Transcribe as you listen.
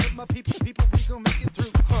my people, we gon' make it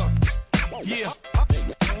through. Yeah. About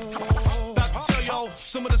to tell y'all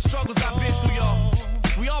some of the struggles I've been through, y'all.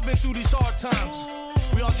 We all been through these hard times.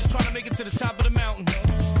 We all just trying to make it to the top of the mountain.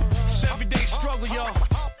 It's everyday struggle, y'all.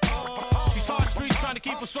 These hard streets trying to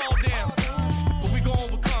keep us all down. But we gon'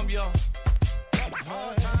 overcome, y'all.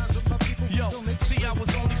 Yo, see, I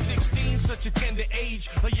was only 16, such a tender age.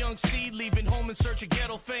 A young seed leaving home in search of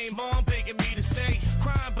ghetto fame. Mom begging me to stay.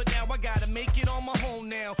 Crying, but now I gotta make it on my own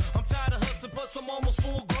now. I'm tired of hustling, plus I'm almost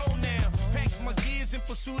full grown now. Packed my gears in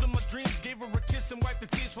pursuit of my dreams. Gave her a kiss and wiped the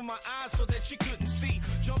tears from my eyes so that she couldn't see.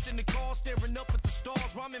 Jumped in the car, staring up at the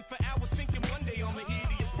stars. Rhyming for hours, thinking one day I'ma hear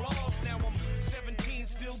the applause. Now I'm 17,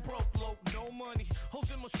 still broke, low, no money. Holes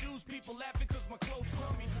in my shoes, people laughing cause my clothes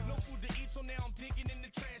crummy. No food to eat, so now I'm digging in the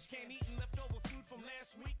trash can, eating leftover food from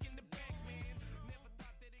last week in the back, man. Never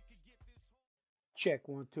thought that it could get this. Check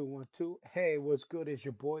 1 2 1 2. Hey, what's good? It's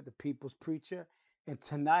your boy, the People's Preacher, and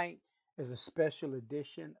tonight is a special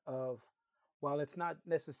edition of, well, it's not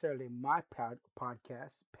necessarily my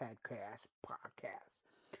podcast,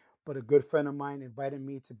 but a good friend of mine invited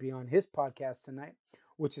me to be on his podcast tonight,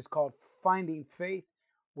 which is called Finding Faith,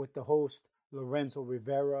 with the host Lorenzo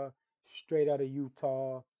Rivera, straight out of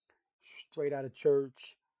Utah, straight out of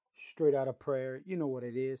church, straight out of prayer. You know what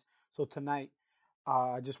it is. So tonight,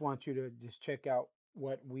 I just want you to just check out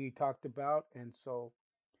what we talked about. And so,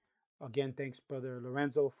 again, thanks, Brother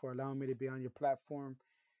Lorenzo, for allowing me to be on your platform,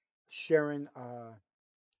 sharing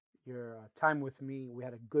your time with me. We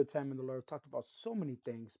had a good time in the Lord. Talked about so many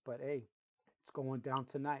things, but hey, it's going down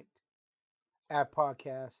tonight. At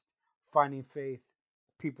podcast, Finding Faith,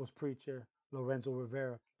 People's Preacher, Lorenzo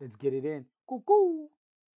Rivera. Let's get it in. Cuckoo.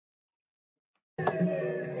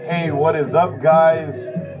 Hey, what is up, guys?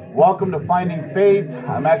 Welcome to Finding Faith.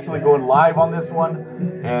 I'm actually going live on this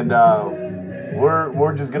one, and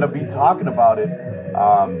we're just gonna be talking about it.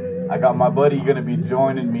 I got my buddy gonna be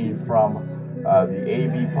joining me from the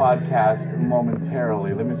AV podcast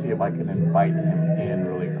momentarily. Let me see if I can invite him in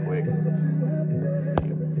really quick. Let's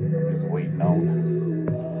see. I'm just waiting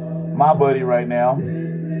on my buddy right now.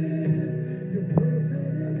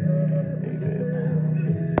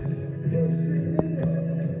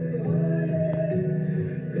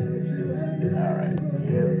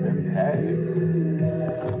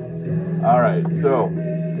 All right, so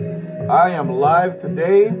I am live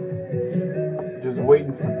today, just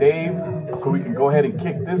waiting for Dave so we can go ahead and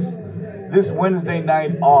kick this Wednesday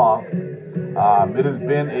night off. It has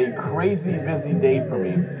been a crazy busy day for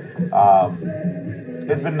me.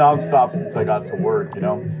 It's been nonstop since I got to work, you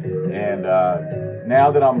know, and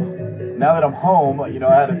now that I'm home, you know,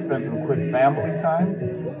 I had to spend some quick family time,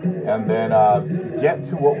 and then get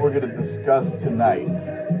to what we're going to discuss tonight,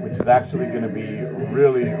 which is actually going to be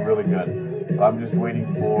really, really good. So I'm just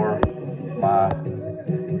waiting for my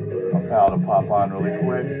pal to pop on really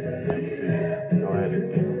quick. Let's see. Let's go ahead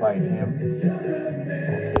and invite him.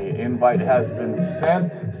 Okay, invite has been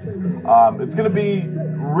sent. It's going to be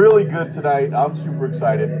really good tonight. I'm super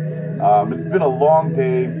excited. It's been a long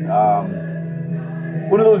day.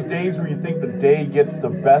 One of those days where you think the day gets the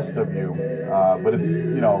best of you, but it's,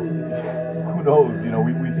 you know, who knows? You know,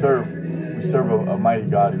 we serve a mighty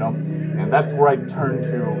God, you know, and that's where I turn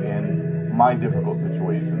to in my difficult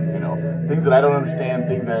situations, you know, things that I don't understand,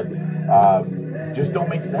 things that just don't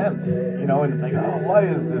make sense, you know, and it's like, oh, why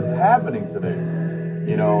is this happening today,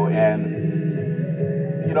 you know?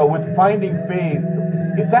 And you know, with Finding Faith,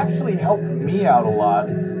 it's actually helped me out a lot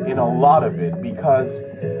in a lot of it, because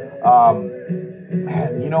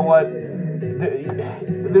man, you know what,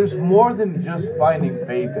 there's more than just finding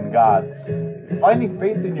faith in God. Finding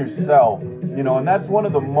faith in yourself, you know, and that's one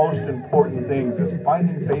of the most important things, is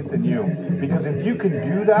finding faith in you. Because if you can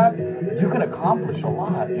do that, you can accomplish a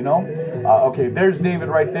lot, you know. Okay, there's David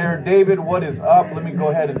right there. David, what is up? Let me go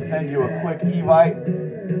ahead and send you a quick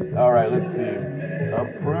evite. All right, let's see.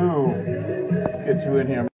 Approve. Let's get you in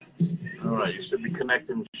here. All right, you should be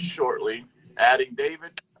connecting shortly. Adding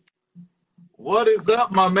David. What is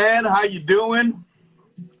up, my man? How you doing?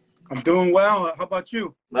 I'm doing well. How about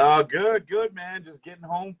you? Good, man. Just getting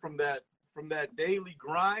home from that daily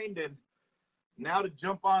grind, and now to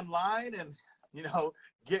jump online and, you know,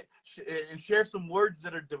 and share some words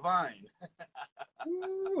that are divine.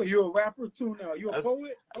 Ooh, you a rapper too now? You a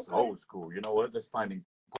poet? That's old school. You know what? That's finding.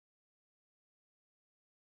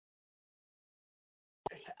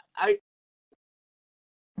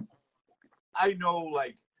 I know,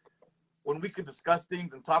 like, when we can discuss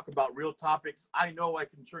things and talk about real topics, I know I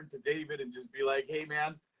can turn to David and just be like, hey,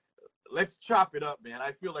 man, let's chop it up, man.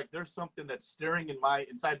 I feel like there's something that's stirring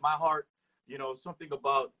inside my heart, you know, something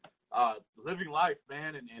about living life,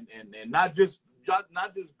 man, and not just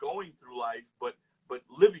not just going through life, but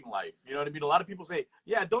living life. You know what I mean? A lot of people say,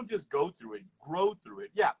 yeah, don't just go through it, grow through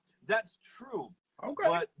it. Yeah, that's true.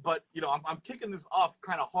 Okay. But you know, I'm kicking this off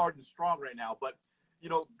kind of hard and strong right now. But you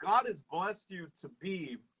know, God has blessed you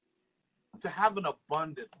to have an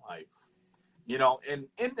abundant life. You know, and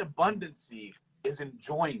in abundancy is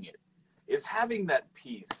enjoying it, is having that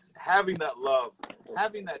peace, having that love,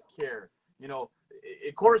 having that care. You know,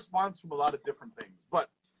 it corresponds from a lot of different things. But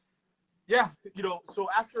yeah, you know, so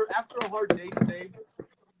after a hard day today,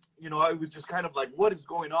 you know, I was just kind of like, what is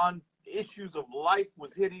going on? Issues of life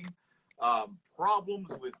was hitting, problems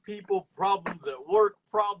with people, problems at work,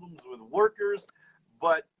 problems with workers.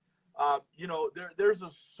 But, you know, there's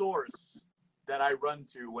a source that I run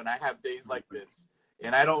to when I have days like this.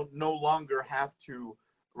 And I don't no longer have to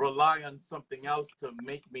rely on something else to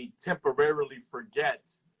make me temporarily forget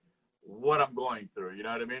what I'm going through. You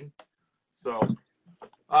know what I mean? So,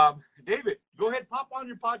 David, go ahead, pop on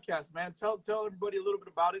your podcast, man. Tell everybody a little bit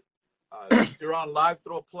about it. Since you're on live,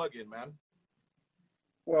 throw a plug in, man.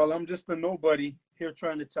 Well, I'm just a nobody here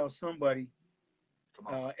trying to tell somebody,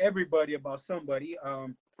 everybody about somebody.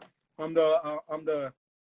 I'm the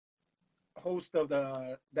host of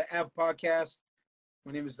the Av podcast.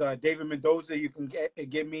 My name is David Mendoza. You can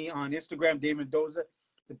get me on Instagram, David Mendoza,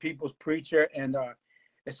 the People's Preacher, and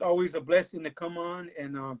it's always a blessing to come on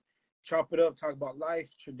and chop it up, talk about life,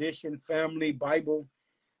 tradition, family, Bible.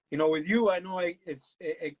 You know, with you, I know it's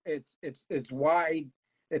wide.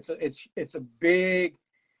 It's a big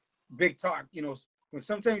talk. You know, when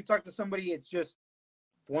sometimes you talk to somebody, it's just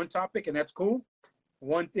one topic, and that's cool.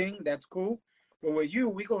 One thing, that's cool. But with you,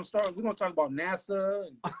 we're gonna talk about NASA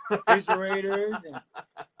and refrigerators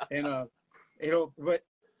and you know. But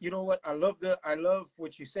you know what? I love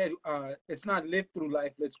what you said. It's not live through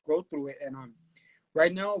life. Let's grow through it. And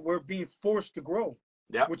right now we're being forced to grow.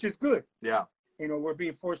 Yeah. Which is good. Yeah. You know, we're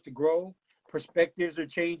being forced to grow. Perspectives are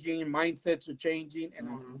changing. Mindsets are changing.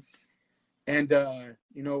 And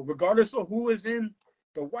you know, regardless of who is in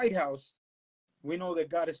the White House, we know that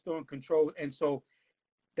God is still in control. And so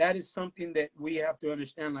that is something that we have to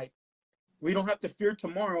understand. Like, we don't have to fear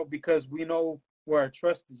tomorrow because we know where our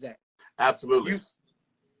trust is at. Absolutely.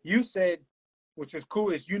 You said, which is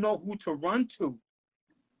cool, is you know who to run to.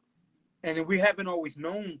 And we haven't always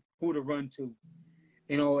known who to run to.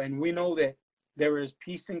 You know, and we know that there is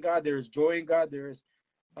peace in God, there is joy in God, there's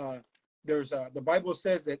the Bible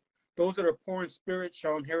says that those that are poor in spirit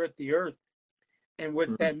shall inherit the earth. And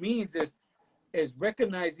what that means is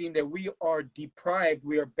recognizing that we are deprived,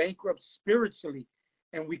 we are bankrupt spiritually,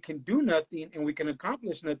 and we can do nothing and we can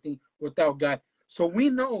accomplish nothing without God. So we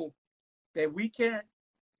know that we can't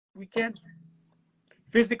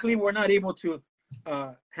physically, we're not able to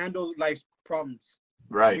handle life's problems.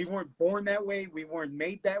 Right. We weren't born that way. We weren't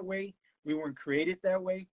made that way. We weren't created that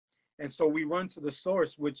way. And so we run to the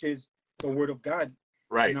source, which is the Word of God.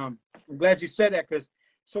 Right. And I'm glad you said that, because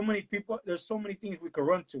so many people, there's so many things we could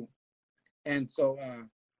run to. And so,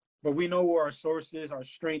 but we know where our source is, our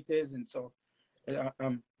strength is. And so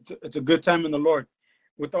it's a good time in the Lord.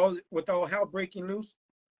 With all hell breaking loose,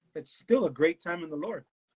 it's still a great time in the Lord.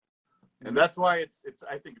 And that's why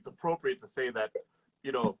I think it's appropriate to say that,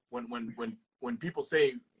 you know, when people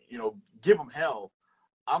say, you know, give them hell,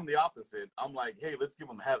 I'm the opposite. I'm like, hey, let's give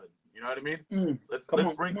them heaven. You know what I mean? Let's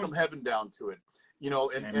bring some heaven down to it. You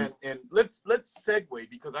know, and let's segue,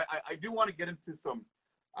 because I do want to get into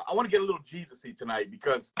I want to get a little Jesus-y tonight,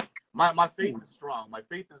 because my faith is strong. My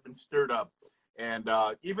faith has been stirred up. And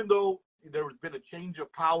even though there has been a change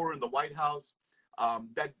of power in the White House,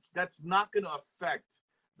 that's not going to affect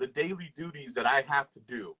the daily duties that I have to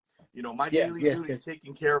do. You know, my daily duty is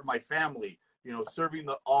taking care of my family, you know, serving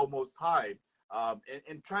the Almost High,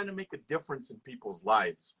 and trying to make a difference in people's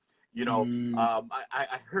lives. You know,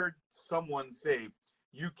 I heard someone say,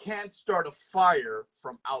 you can't start a fire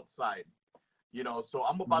from outside. You know, so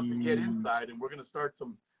I'm about to get inside, and we're gonna start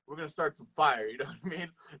some fire. You know what I mean?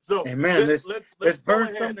 So Amen. Let's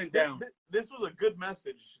burn something down. This was a good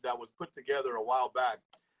message that was put together a while back,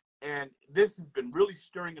 and this has been really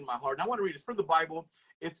stirring in my heart. And I want to read it. It's from the Bible.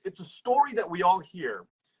 It's a story that we all hear,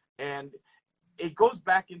 and it goes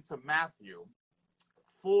back into Matthew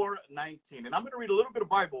 4:19. And I'm going to read a little bit of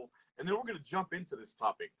Bible, and then we're going to jump into this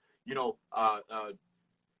topic. You know,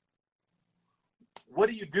 what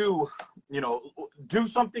do you do? You know, do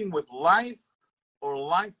something with life, or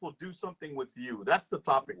life will do something with you. That's the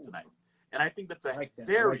topic tonight. And I think that's a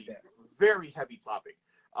very heavy topic.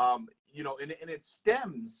 You know, and it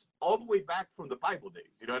stems all the way back from the Bible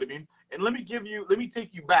days. You know what I mean? And let me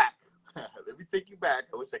take you back. Let me take you back.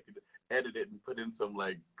 I wish I could edit it and put in some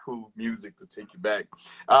like cool music to take you back.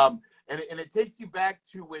 And it takes you back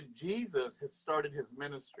to when Jesus had started his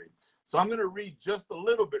ministry. So I'm going to read just a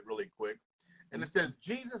little bit really quick. And it says,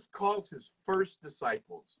 Jesus calls his first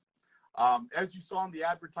disciples. As you saw in the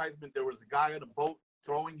advertisement, there was a guy on a boat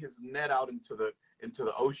throwing his net out into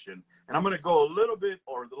the ocean. And I'm going to go a little bit,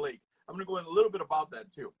 or the lake. I'm going to go in a little bit about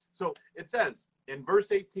that too. So it says in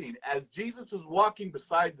verse 18, as Jesus was walking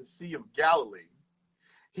beside the Sea of Galilee,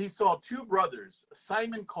 he saw two brothers,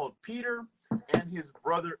 Simon called Peter and his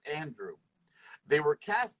brother Andrew. They were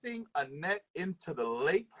casting a net into the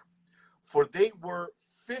lake, for they were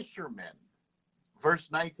fishermen. Verse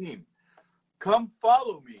 19, come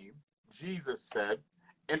follow me, Jesus said,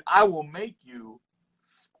 and I'll make you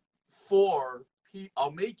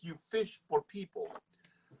fish for people.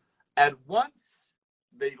 At once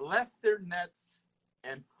they left their nets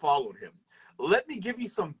and followed him. Let me give you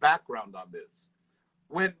some background on this.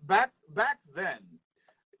 When back then,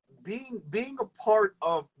 being a part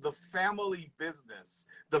of the family business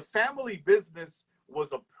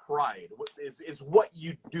was a pride. Is what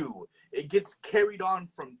you do. It gets carried on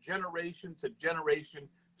from generation to generation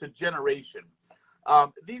to generation.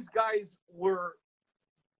 These guys were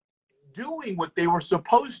doing what they were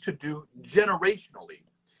supposed to do generationally.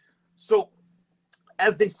 So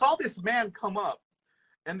as they saw this man come up,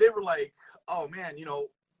 and they were like, oh man,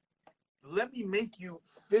 let me make you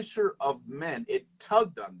fisher of men. It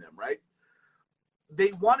tugged on them, right?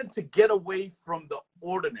 They wanted to get away from the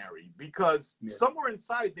ordinary, because somewhere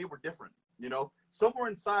inside they were different, somewhere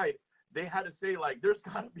inside they had to say, like, there's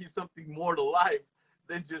got to be something more to life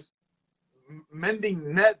than just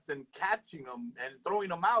mending nets and catching them and throwing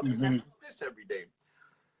them out and catching fish every day.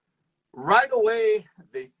 Right away,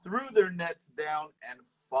 they threw their nets down and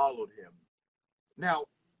followed him. Now,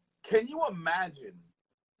 can you imagine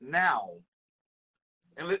now,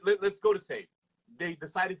 and let's go to say, they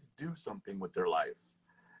decided to do something with their life.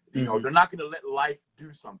 They're not going to let life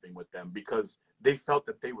do something with them because they felt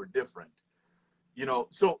that they were different.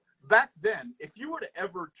 So back then, if you were to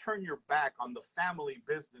ever turn your back on the family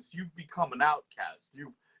business, you've become an outcast.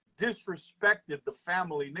 You've disrespected the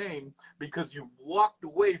family name because you've walked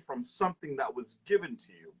away from something that was given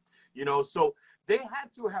to you. So they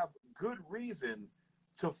had to have good reason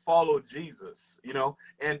to follow Jesus,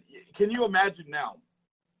 and can you imagine now,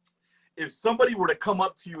 if somebody were to come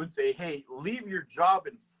up to you and say, hey, leave your job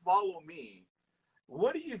and follow me,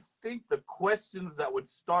 what do you think the questions that would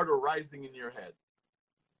start arising in your head?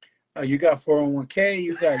 You got 401k,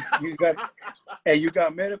 you got hey, you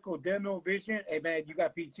got medical, dental, vision. Hey man, you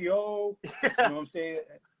got PTO. You know what I'm saying?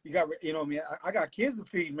 You got, I got kids to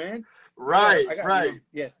feed, man. Right, I got, right.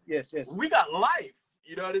 Yes. We got life.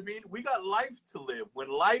 You know what I mean? We got life to live when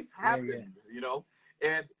life happens.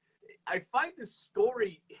 And I find this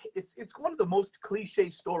story, it's one of the most cliche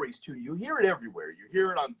stories too. You hear it everywhere. You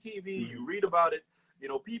hear it on TV, you read about it,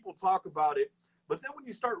 people talk about it. But then when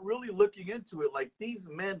you start really looking into it, like, these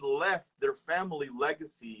men left their family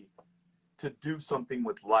legacy to do something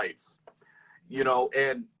with life,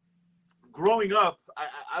 and growing up,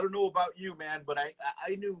 I don't know about you, man, but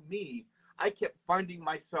I knew me. I kept finding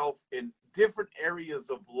myself in different areas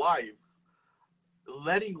of life,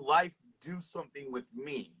 letting life do something with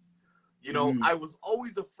me. I was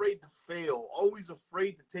always afraid to fail, always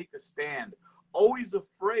afraid to take a stand, always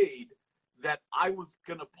afraid that I was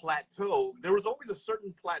going to plateau. There was always a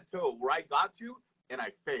certain plateau where I got to and I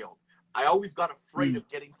failed. I always got afraid of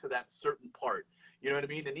getting to that certain part. You know what I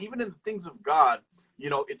mean? And even in the things of God,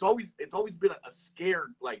 it's always been a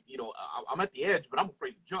scared, like, I'm at the edge, but I'm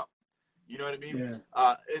afraid to jump. You know what I mean?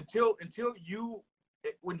 Yeah. Until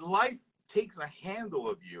when life takes a handle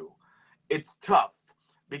of you, it's tough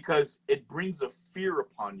because it brings a fear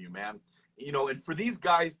upon you, man. And for these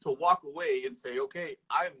guys to walk away and say, okay,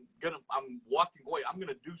 I'm walking away. I'm going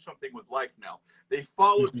to do something with life now. They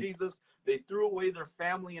followed Jesus. They threw away their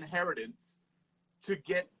family inheritance to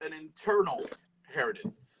get an eternal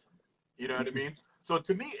inheritance. You know what I mean? So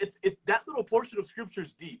to me, that little portion of scripture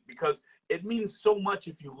is deep because it means so much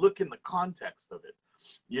if you look in the context of it,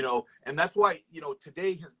 and that's why,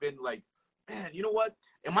 today has been like, man, you know what?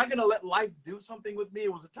 Am I going to let life do something with me?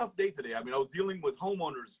 It was a tough day today. I mean, I was dealing with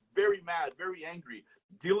homeowners, very mad, very angry,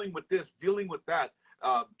 dealing with this, dealing with that,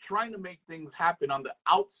 trying to make things happen on the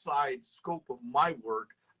outside scope of my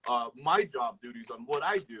work, my job duties on what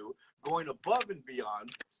I do, going above and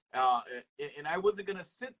beyond. And I wasn't going to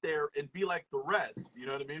sit there and be like the rest. You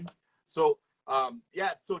know what I mean? So,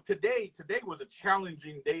 so today was a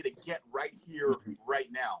challenging day to get right here, right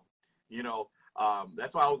now,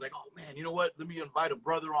 that's why I was like, oh man, you know what? Let me invite a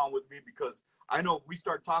brother on with me because I know if we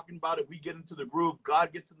start talking about it, we get into the groove.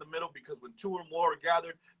 God gets in the middle because when two or more are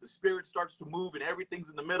gathered, the spirit starts to move and everything's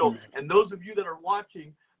in the middle. And those of you that are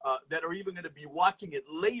watching, that are even going to be watching it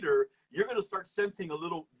later, you're going to start sensing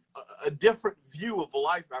a different view of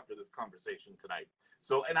life after this conversation tonight.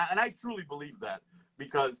 So, and I truly believe that,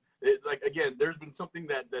 because like, again, there's been something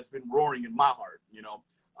that's been roaring in my heart, you know.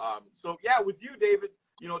 So yeah, with you, David,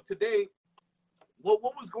 you know, today, what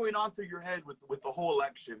was going on through your head with the whole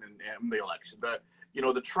election and the election,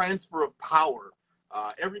 the transfer of power,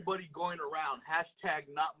 everybody going around, hashtag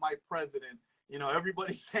not my president, you know,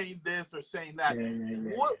 everybody saying this or saying that.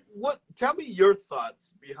 What tell me your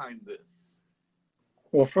thoughts behind this.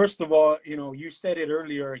 Well, first of all, you know, you said it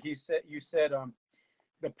earlier. You said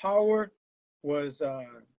the power was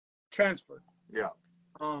transferred. Yeah.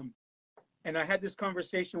 And I had this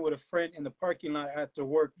conversation with a friend in the parking lot after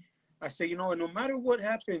work. I said, you know, no matter what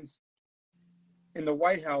happens in the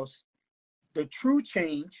White House, the true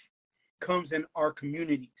change comes in our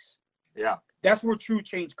communities. Yeah. That's where true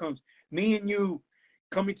change comes. Me and you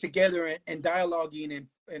coming together and dialoguing and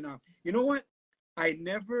you know what? I'm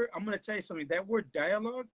going to tell you something. That word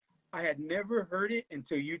dialogue, I had never heard it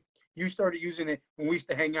until you started using it when we used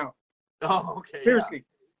to hang out. Oh, okay. Seriously.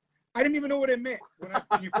 Yeah. I did't even know what it meant.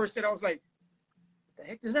 When you first said it, I was like, what the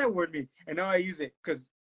heck does that word mean? And now I use it because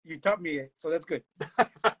you taught me it. So that's good.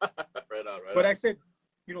 Right on. But I said,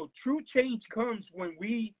 you know, true change comes when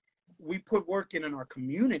we put work in our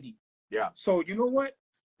community. Yeah. So you know what?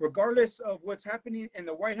 Regardless of what's happening in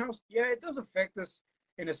the White House, yeah, it does affect us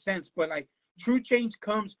in a sense. But like true change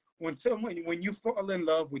comes when you fall in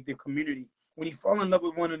love with the community, when you fall in love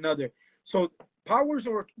with one another. So powers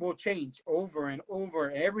will change over and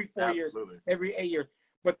over every 4 years, every 8 years.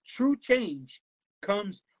 But true change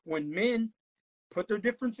comes when men put their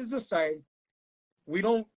differences aside. We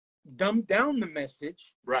don't dumb down the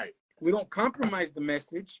message. Right. We don't compromise the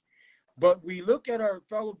message, but we look at our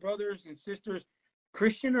fellow brothers and sisters,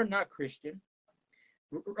 Christian or not Christian,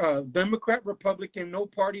 Democrat, Republican, no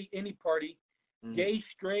party, any party, gay,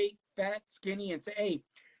 straight, fat, skinny, and say, hey,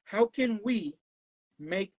 how can we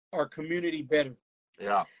make our community better?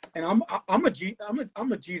 Yeah. And I'm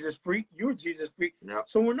a Jesus freak. You're a Jesus freak. Yeah.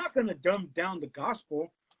 So we're not going to dumb down the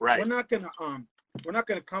gospel. Right. We're not going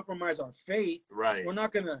to compromise our faith. Right. We're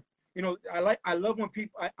not going to, you know, I love when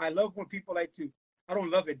people like to, I don't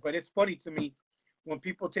love it, but it's funny to me when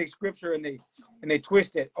people take scripture and they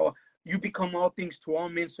twist it. Oh, you become all things to all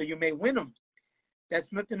men so you may win them.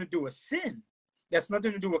 That's nothing to do with sin. That's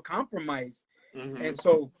nothing to do with compromise. Mm-hmm. And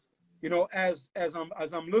so, you know, as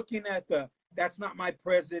I'm looking at that's not my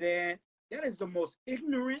president, that is the most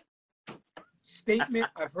ignorant statement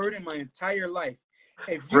I've heard in my entire life.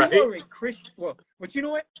 If you are a Christian, well, but you know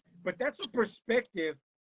what? But that's a perspective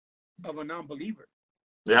of a non-believer.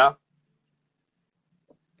 Yeah.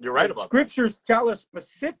 You're right about Scriptures tell us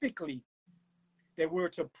specifically that we're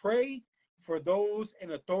to pray for those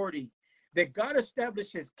in authority, that God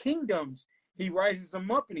establishes kingdoms, he rises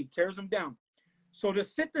them up and he tears them down. So to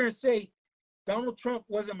sit there and say Donald Trump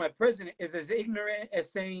wasn't my president is as ignorant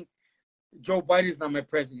as saying Joe Biden's not my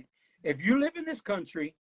president. If you live in this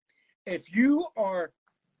country, if you are,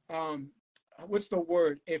 what's the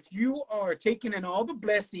word? If you are taking in all the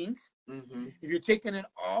blessings, if you're taking in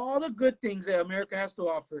all the good things that America has to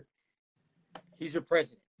offer, he's your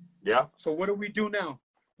president. Yeah. So what do we do now?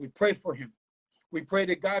 We pray for him. We pray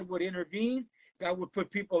that God would intervene. God would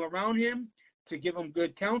put people around him to give him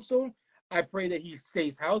good counsel. I pray that he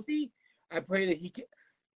stays healthy. I pray that he can,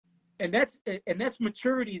 and that's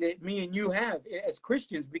maturity that me and you have as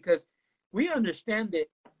Christians, because we understand that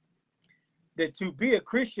to be a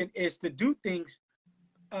Christian is to do things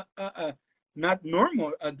not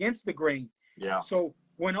normal, against the grain. Yeah. So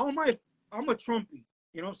when I'm a Trumpy,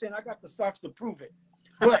 you know what I'm saying? I got the socks to prove it.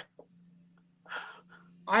 But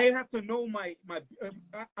I have to know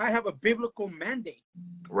I have a biblical mandate.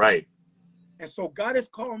 Right. And so God has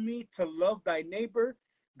called me to love thy neighbor.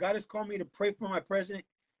 God has called me to pray for my president.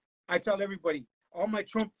 I tell everybody, all my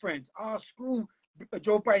Trump friends, screw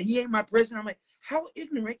Joe Biden. He ain't my president. I'm like, how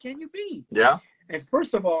ignorant can you be? Yeah. And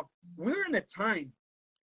first of all, we're in a time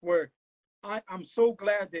where I'm so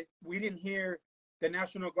glad that we didn't hear the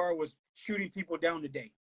National Guard was shooting people down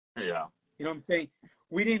today. Yeah. You know what I'm saying?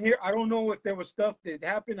 We didn't hear. I don't know if there was stuff that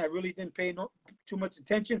happened. I really didn't pay too much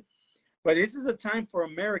attention. But this is a time for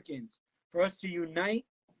Americans, for us to unite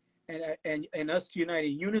and us to unite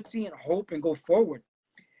in unity and hope and go forward.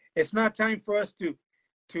 It's not time for us to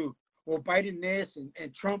Biden this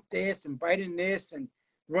and Trump this and Biden this and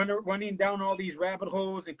running down all these rabbit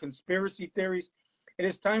holes and conspiracy theories. It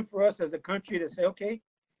is time for us as a country to say, okay,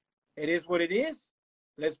 it is what it is.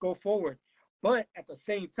 Let's go forward. But at the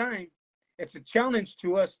same time, it's a challenge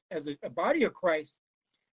to us as a body of Christ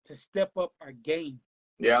to step up our game.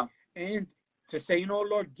 Yeah. And to say, you know,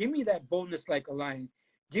 Lord, give me that boldness like a lion.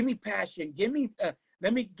 Give me passion. Give me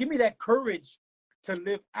that courage to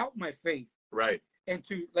live out my faith. Right. And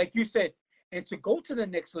to, like you said, and to go to the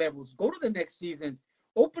next levels, go to the next seasons,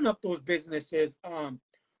 open up those businesses,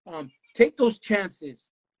 take those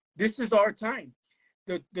chances. This is our time.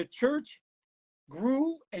 The church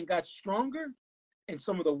grew and got stronger in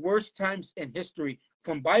some of the worst times in history,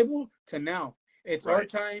 from Bible to now. It's our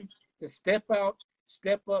time to step out,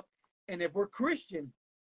 step up. And if we're Christian,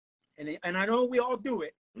 and I know we all do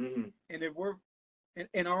it, and if we're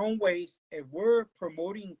in our own ways, if we're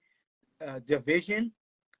promoting division,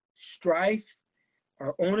 strife,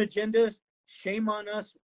 our own agendas, shame on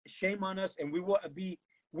us, and we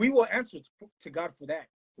will answer to God for that.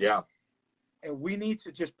 Yeah. And we need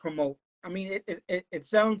to just promote. I mean, it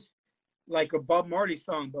sounds like a Bob Marley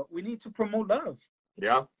song, but we need to promote love.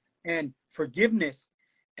 Yeah. And forgiveness,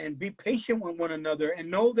 and be patient with one another, and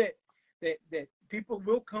know that people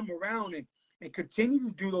will come around and continue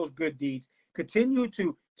to do those good deeds, continue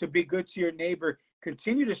to be good to your neighbor,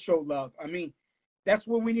 continue to show love. I mean, that's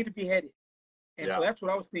where we need to be headed. And so that's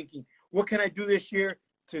what I was thinking. What can I do this year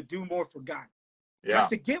to do more for God? Yeah. Not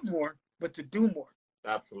to get more, but to do more.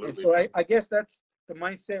 Absolutely. And so I guess that's the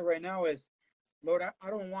mindset right now is, Lord, I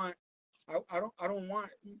don't want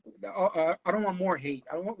more hate.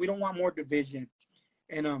 We don't want more division.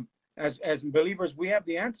 And as believers, we have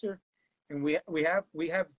the answer, and we have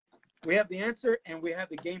the answer, and we have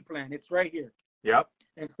the game plan. It's right here. Yep.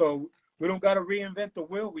 And so we don't got to reinvent the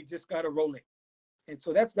wheel. We just got to roll it. And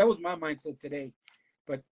so that was my mindset today.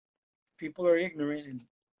 But people are ignorant, and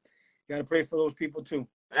got to pray for those people too.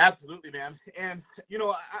 Absolutely, man. And you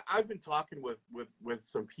know, I've been talking with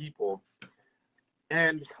some people,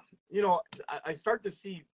 and you know, I start to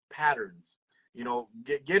see patterns. You know,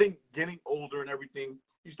 getting older and everything,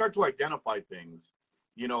 you start to identify things.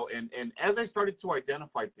 You know, and as I started to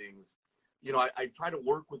identify things, you know, I try to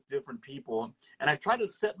work with different people, and I try to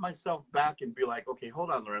set myself back and be like, okay, hold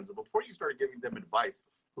on, Lorenzo, before you start giving them advice,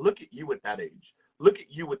 look at you at that age, look at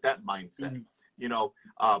you with that mindset. Mm-hmm. You know,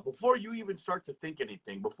 before you even start to think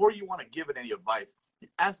anything, before you want to give it any advice,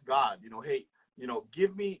 ask God, you know, hey, you know,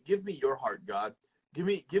 give me your heart, God, give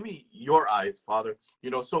me your eyes, Father, you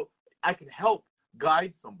know, so I can help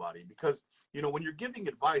guide somebody. Because, you know, when you're giving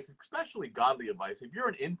advice, especially godly advice, if you're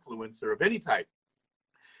an influencer of any type,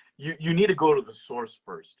 you need to go to the source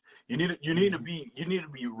first. You need to be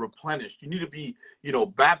replenished. You need to be, you know,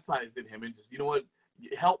 baptized in Him, and just, you know what,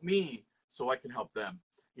 help me so I can help them.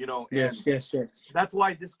 You know, yes. That's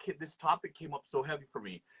why this topic came up so heavy for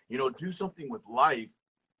me. You know, do something with life,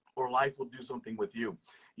 or life will do something with you.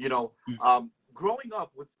 You know, growing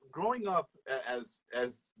up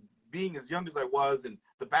as being as young as I was, and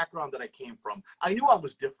the background that I came from, I knew I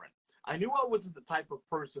was different. I knew I wasn't the type of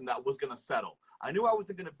person that was going to settle. I knew I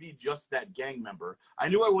wasn't going to be just that gang member. I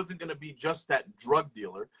knew I wasn't going to be just that drug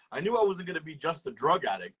dealer. I knew I wasn't going to be just a drug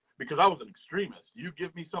addict, because I was an extremist. You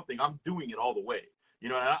give me something, I'm doing it all the way. You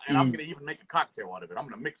know, and I'm going to even make a cocktail out of it. I'm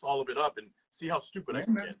going to mix all of it up and see how stupid I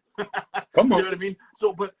can get. Come on. You know what I mean?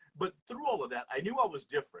 So, but through all of that, I knew I was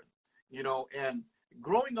different, you know, and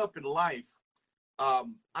growing up in life, I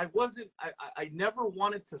never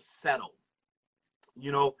wanted to settle.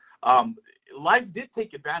 You know, life did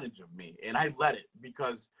take advantage of me, and I let it,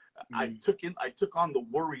 because I took on the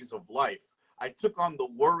worries of life. I took on the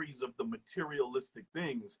worries of the materialistic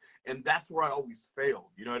things, and that's where I always failed.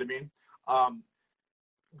 You know what I mean?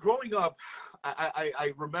 Growing up,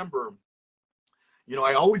 I remember, you know,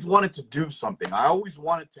 I always wanted to do something. I always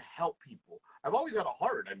wanted to help people. I've always had a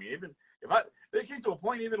heart. I mean, even if it came to a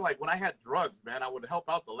point, even like when I had drugs, man, I would help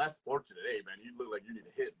out the less fortunate. Hey, man, you look like you need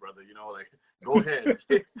a hit, brother. You know, like, go ahead.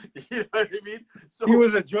 You know what I mean? So he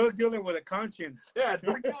was a drug dealer with a conscience. Yeah,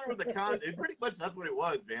 drug dealer with a conscience. Pretty much that's what it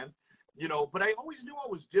was, man. You know, but I always knew I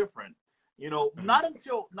was different. You know, not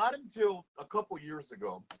until a couple years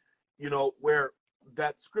ago, you know, where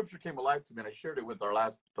that scripture came alive to me, and I shared it with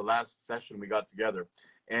the last session we got together,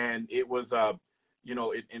 and it was you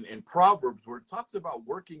know, in Proverbs, where it talks about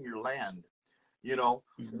working your land. You know,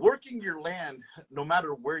 working your land, no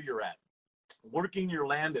matter where you're at, working your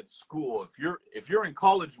land at school. If you're in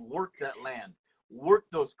college, work that land, work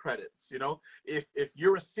those credits. You know, if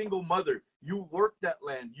you're a single mother, you work that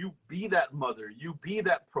land, you be that mother, you be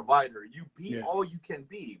that provider, you be all you can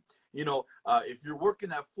be. You know, if you're working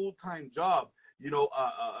that full-time job, you know,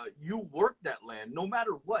 you work that land no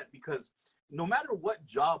matter what, because no matter what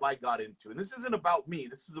job I got into, and this isn't about me,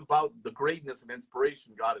 this is about the greatness and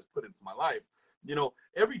inspiration God has put into my life. You know,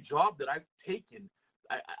 every job that I've taken,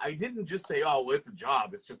 I didn't just say, oh, well, it's a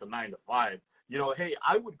job, it's just a 9 to 5. You know, hey,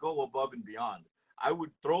 I would go above and beyond. I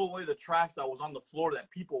would throw away the trash that was on the floor that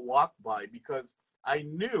people walked by, because I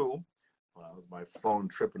knew, well, that was my phone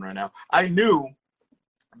tripping right now. I knew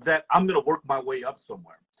that I'm going to work my way up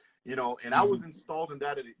somewhere, you know, and I was installed in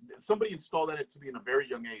that. Somebody installed that to me in a very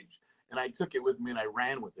young age, and I took it with me and I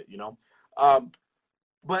ran with it, you know.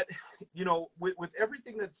 But, you know, with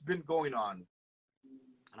everything that's been going on,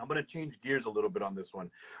 and I'm going to change gears a little bit on this one.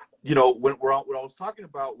 You know, when I was talking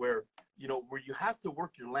about where, you know, where you have to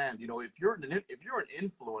work your land, you know, if you're an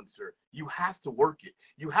influencer, you have to work it.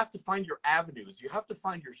 You have to find your avenues. You have to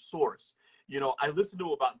find your source. You know, I listen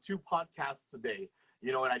to about 2 podcasts a day,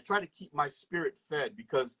 you know, and I try to keep my spirit fed,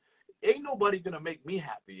 because ain't nobody going to make me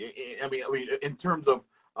happy. I mean, in terms of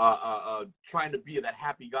trying to be that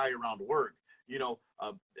happy guy around work. You know,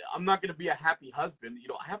 I'm not going to be a happy husband. You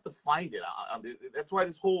know, I have to find it. That's why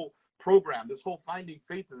this whole program, this whole Finding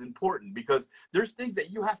Faith is important, because there's things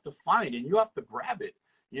that you have to find and you have to grab it.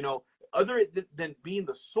 You know, other than being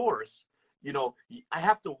the source, you know, I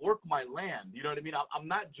have to work my land. You know what I mean? I'm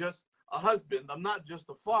not just a husband. I'm not just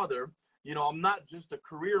a father. You know, I'm not just a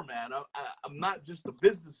career man. I'm not just a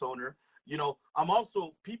business owner. You know, I'm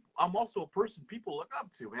also a person people look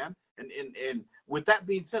up to, man. And with that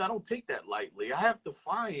being said, I don't take that lightly. I have to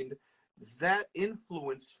find that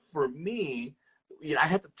influence for me. You know, I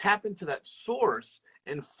have to tap into that source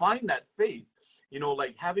and find that faith, you know,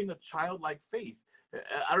 like having a childlike faith.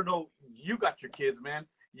 I don't know, you got your kids, man.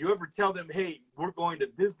 You ever tell them, hey, we're going to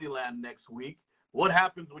Disneyland next week? What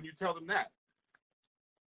happens when you tell them that?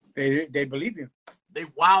 They believe you. They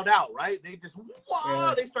wowed out, right? They just, wow,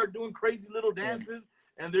 Yeah. they start doing crazy little dances,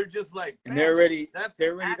 and they're just like, And they're ready. That's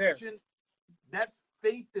they're ready action. there. That's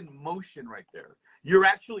faith in motion right there. You're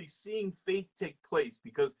actually seeing faith take place,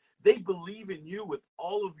 because they believe in you with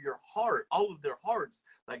all of your heart, all of their hearts.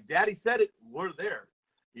 Like Daddy said it, we're there.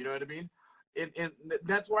 You know what I mean? And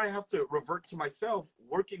that's where I have to revert to myself,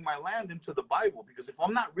 working my land into the Bible, because if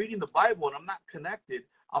I'm not reading the Bible and I'm not connected,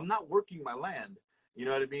 I'm not working my land. You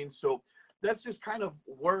know what I mean? So that's just kind of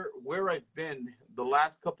where I've been the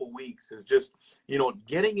last couple of weeks, is just, you know,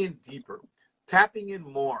 getting in deeper, tapping in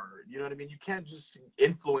more. You know what I mean? You can't just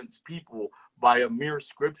influence people by a mere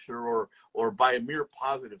scripture or by a mere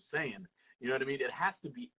positive saying. You know what I mean? It has to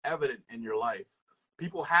be evident in your life.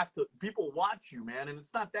 People watch you, man. And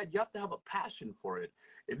it's not that. You have to have a passion for it.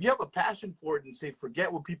 If you have a passion for it and say,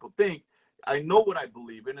 forget what people think, I know what I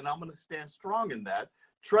believe in, and I'm going to stand strong in that.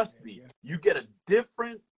 Trust me, you get a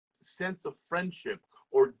different sense of friendship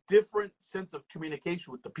or different sense of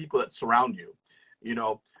communication with the people that surround you, you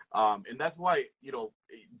know. And that's why, you know,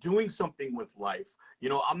 doing something with life, you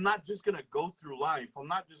know, I'm not just going to go through life. I'm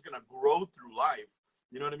not just going to grow through life.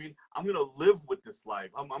 You know what I mean? I'm going to live with this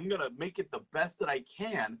life. I'm going to make it the best that I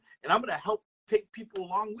can. And I'm going to help take people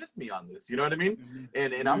along with me on this. You know what I mean?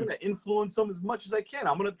 And I'm going to influence them as much as I can.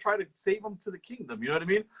 I'm going to try to save them to the kingdom. You know what I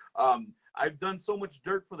mean? I've done so much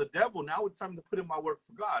dirt for the devil. Now it's time to put in my work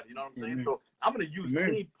for God. You know what I'm saying? So I'm going to use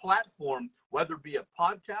any platform, whether it be a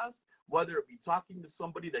podcast, whether it be talking to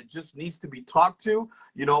somebody that just needs to be talked to.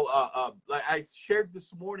 You know, like I shared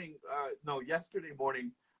this morning, yesterday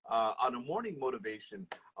morning, on a morning motivation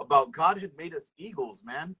about God had made us eagles,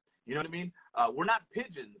 man. You know what I mean? We're not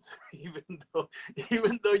pigeons, even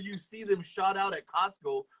though you see them shot out at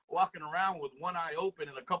Costco, walking around with one eye open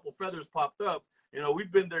and a couple feathers popped up. You know,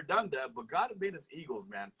 we've been there, done that, but God made us eagles,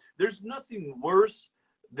 man. There's nothing worse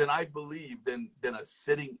than, I believe, than a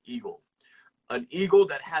sitting eagle. An eagle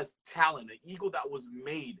that has talent, an eagle that was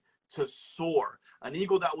made to soar, an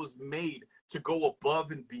eagle that was made to go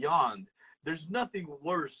above and beyond. There's nothing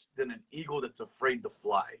worse than an eagle that's afraid to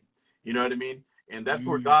fly. You know what I mean? And that's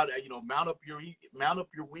where God, you know, mount up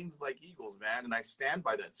your wings like eagles, man. And I stand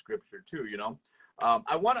by that scripture too. You know,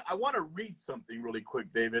 I want to read something really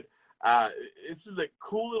quick, David. This is a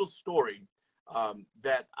cool little story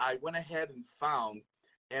that I went ahead and found.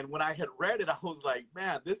 And when I had read it, I was like,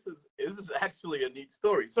 man, this is actually a neat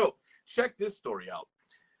story. So check this story out.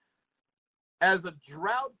 As a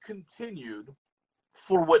drought continued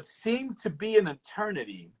for what seemed to be an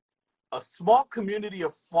eternity, a small community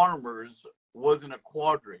of farmers was in a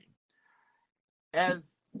quandary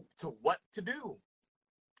as to what to do.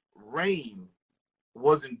 Rain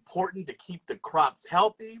was important to keep the crops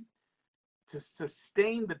healthy, to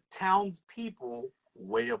sustain the townspeople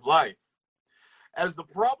way of life. As the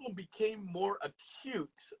problem became more acute,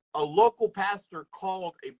 a local pastor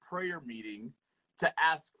called a prayer meeting to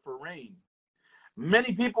ask for rain.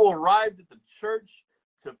 Many people arrived at the church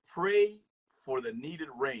to pray for the needed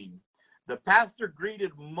rain. The pastor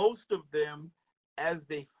greeted most of them as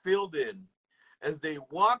they filled in. As they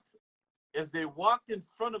walked as they walked in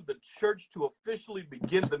front of the church to officially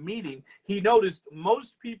begin the meeting, he noticed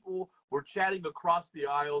most people were chatting across the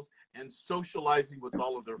aisles and socializing with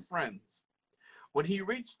all of their friends. When he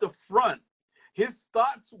reached the front, his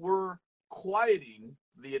thoughts were quieting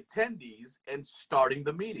the attendees and starting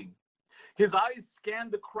the meeting. His eyes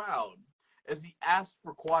scanned the crowd as he asked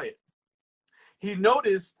for quiet. He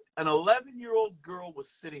noticed an 11-year-old girl was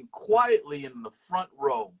sitting quietly in the front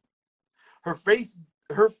row. Her face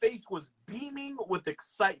was beaming with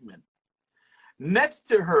excitement. Next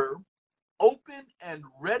to her, open and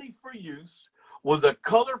ready for use, was a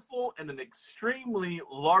colorful and an extremely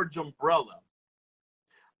large umbrella,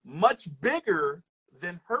 much bigger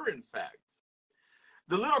than her, in fact.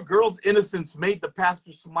 The little girl's innocence made the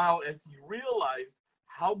pastor smile as he realized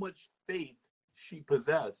how much faith she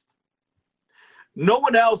possessed. No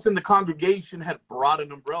one else in the congregation had brought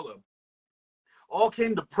an umbrella. All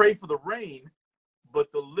came to pray for the rain,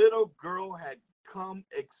 but the little girl had come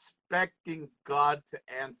expecting God to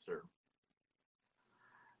answer.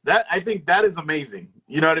 I think that is amazing.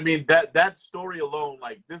 You know what I mean? That story alone,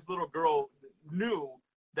 like, this little girl knew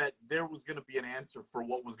that there was going to be an answer for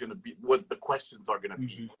what the questions are going to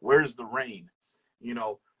be. Where's the rain? You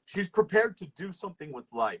know, she's prepared to do something with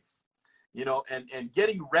life, you know, and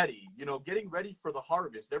getting ready for the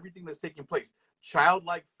harvest, everything that's taking place.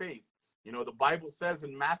 Childlike faith. You know, the Bible says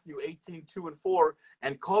in Matthew 18:2-4,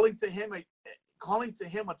 and calling to him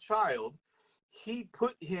a child, he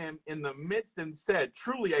put him in the midst and said,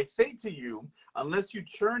 truly I say to you, unless you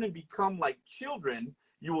turn and become like children,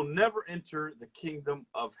 you will never enter the kingdom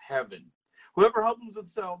of heaven. Whoever humbles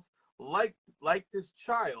himself like this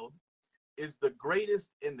child is the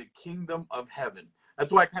greatest in the kingdom of heaven.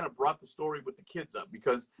 That's why I kind of brought the story with the kids up,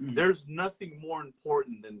 because there's nothing more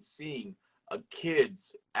important than seeing a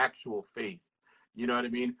kid's actual faith. You know what I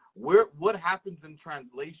mean? What happens in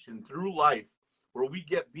translation through life, where we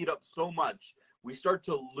get beat up so much, we start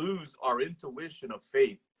to lose our intuition of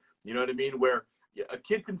faith. You know what I mean? Where a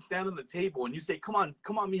kid can stand on the table and you say, come on,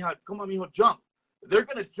 mijo, jump. They're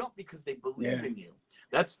going to jump because they believe in you.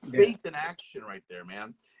 That's faith in action right there,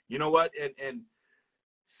 man. You know what? And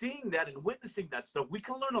seeing that and witnessing that stuff, we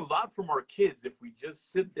can learn a lot from our kids if we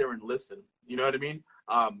just sit there and listen. You know what I mean?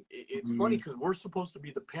 It's funny because we're supposed to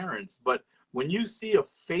be the parents, but when you see a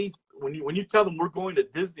faith, when you tell them we're going to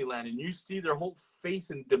Disneyland and you see their whole face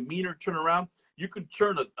and demeanor turn around, you can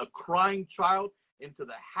turn a crying child into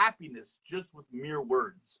the happiness just with mere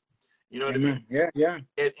words. You know what I mean? Yeah.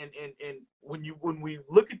 And when we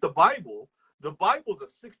look at the Bible is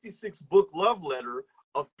a 66-book love letter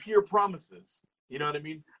of pure promises. You know what I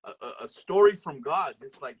mean? A story from God,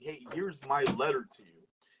 just like, hey, here's my letter to you.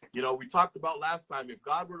 You know, we talked about last time, if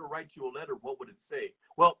God were to write you a letter, what would it say?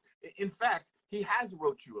 Well, in fact, he has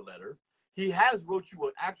wrote you a letter. He has wrote you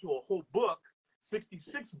an actual whole book,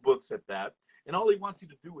 66 books at that. And all he wants you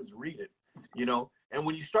to do is read it, you know? And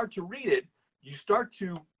when you start to read it, you start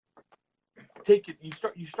to take it,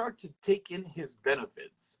 you start to take in his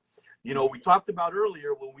benefits. You know, we talked about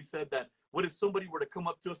earlier when we said that, what if somebody were to come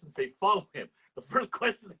up to us and say, follow him? The first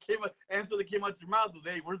question that came out your mouth was,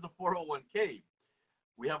 hey, where's the 401k?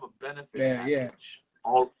 We have a benefit package.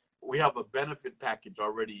 We have a benefit package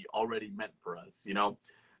already meant for us, you know?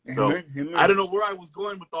 So I don't know where I was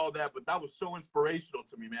going with all that, but that was so inspirational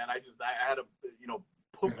to me, man. I had to, you know,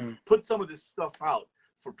 put some of this stuff out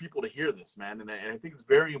for people to hear this, man. And I think it's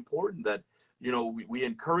very important that, you know, we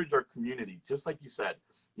encourage our community, just like you said.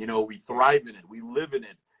 You know, we thrive in it, we live in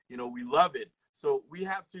it, you know, we love it. So we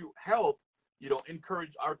have to help, you know,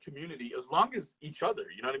 encourage our community as long as each other,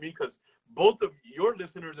 you know what I mean? Because both of your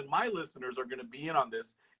listeners and my listeners are going to be in on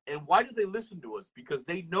this. And why do they listen to us? Because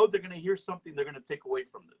they know they're going to hear something they're going to take away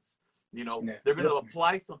from this. You know, they're going to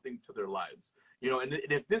apply something to their lives. You know, and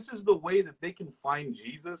if this is the way that they can find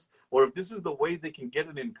Jesus, or if this is the way they can get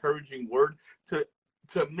an encouraging word to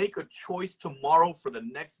make a choice tomorrow for the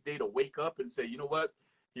next day to wake up and say, you know what?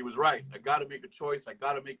 He was right. I got to make a choice. I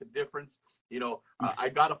got to make a difference. You know, I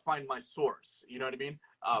got to find my source. You know what I mean?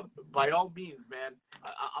 By all means, man,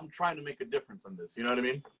 I'm trying to make a difference on this. You know what I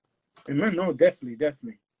mean? Amen. No, definitely.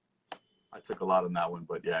 I took a lot on that one,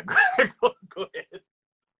 but yeah, go ahead.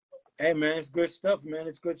 Hey, man, it's good stuff, man.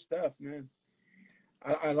 It's good stuff, man.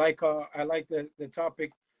 I like the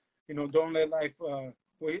topic. You know, don't let life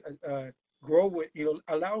grow with, you know,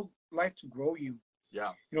 allow life to grow you.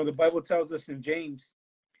 Yeah. You know, the Bible tells us in James,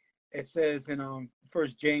 it says in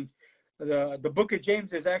First James, the book of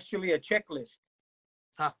James is actually a checklist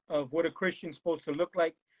of what a Christian's supposed to look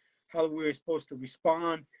like, how we're supposed to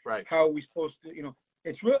respond, right? How we're supposed to, you know,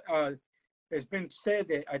 it's real. It's been said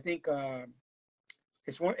that I think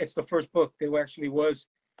it's the first book that actually was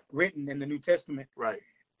written in the New Testament. Right.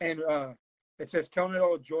 And it says, "Count it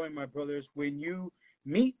all joy, my brothers, when you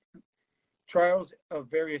meet trials of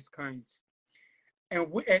various kinds." And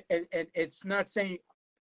it's not saying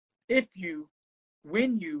if you,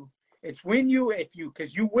 when you, it's when you, if you,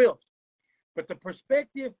 because you will. But the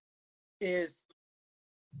perspective is,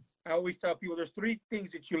 I always tell people there's three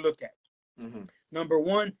things that you look at. Mm-hmm. Number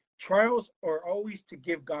one, trials are always to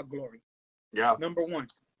give God glory. Yeah. Number one.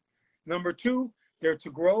 Number two, they're to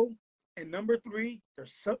grow. And number three,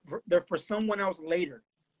 they're for someone else later.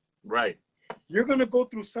 Right. You're going to go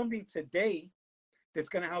through something today that's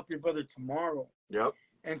going to help your brother tomorrow. Yep.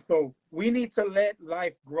 And so we need to let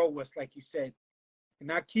life grow us, like you said, and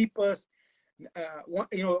not keep us.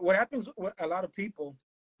 What happens with a lot of people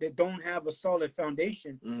that don't have a solid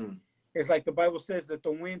foundation is like the Bible says that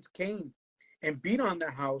the winds came and beat on the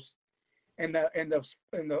house, and the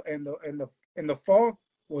fall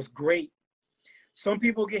was great. Some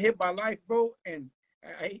people get hit by life, bro, and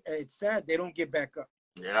it's sad they don't get back up.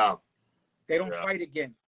 Yeah. They don't fight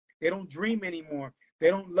again. They don't dream anymore. They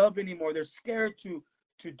don't love anymore. They're scared to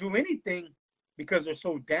do anything because they're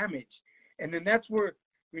so damaged. And then that's where,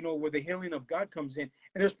 where the healing of God comes in.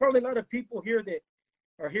 And there's probably a lot of people here that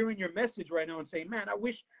are hearing your message right now and saying, man, I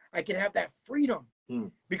wish I could have that freedom.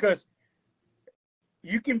 Because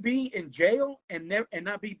you can be in jail and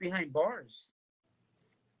not be behind bars.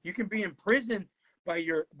 You can be in prison by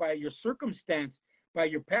your circumstance, by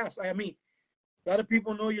your past. I mean, a lot of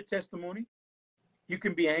people know your testimony. You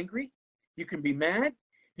can be angry. You can be mad.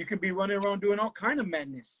 You can be running around doing all kind of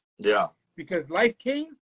madness. Yeah. Because life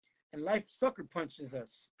came and life sucker punches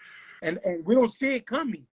us. And we don't see it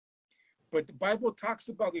coming. But the Bible talks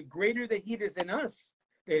about the greater that he is in us,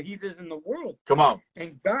 that he is in the world. Come on.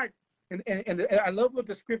 And God, and I love what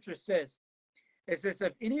the scripture says. It says,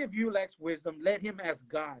 if any of you lacks wisdom, let him ask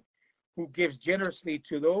God, who gives generously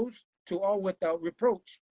to all without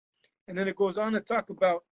reproach. And then it goes on to talk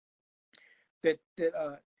about that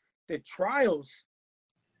the trials,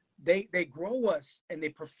 they grow us and they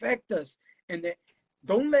perfect us, and that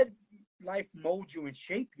don't let life mold you and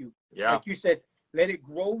shape you. Yeah. Like you said, let it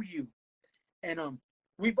grow you. And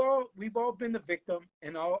we've all been the victim,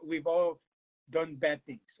 and we've all done bad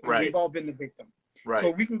things. Right. We've all been the victim. Right.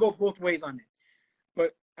 So we can go both ways on it.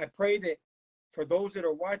 But I pray that for those that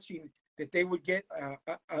are watching, that they would get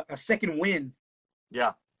a second win.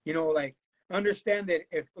 Yeah. Like understand that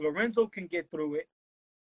if Lorenzo can get through it,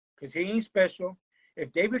 because he ain't special.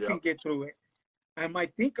 If David can get through it, I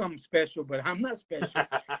might think I'm special, but I'm not special.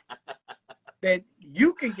 Then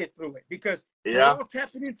you can get through it, because we're all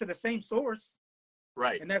tapping into the same source.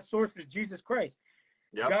 Right. And that source is Jesus Christ.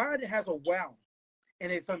 Yep. God has a well,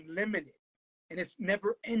 and it's unlimited, and it's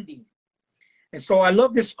never ending. And so I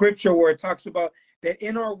love this scripture where it talks about that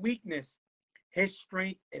in our weakness, his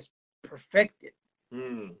strength is perfected.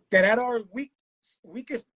 That at our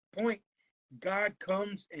weakest point, God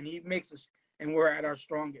comes and he makes us, and we're at our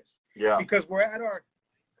strongest. Yeah. Because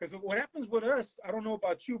because what happens with us, I don't know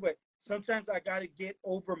about you, but sometimes I got to get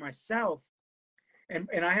over myself, and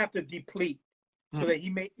I have to deplete so that he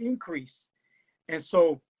may increase. And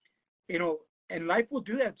so, and life will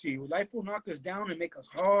do that to you. Life will knock us down and make us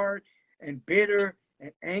hard and bitter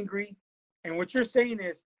and angry. And what you're saying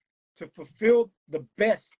is to fulfill the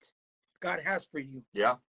best God has for you.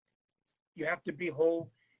 Yeah. You have to be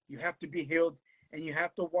whole, you have to be healed, and you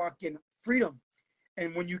have to walk in freedom.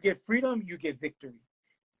 And when you get freedom, you get victory.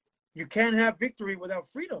 You can't have victory without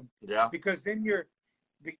freedom. Yeah. Because then you're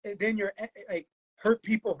like hurt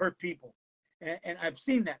people. And I've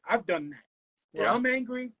seen that. I've done that. Well, I'm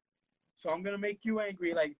angry, so I'm going to make you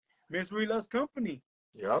angry. Like misery loves company.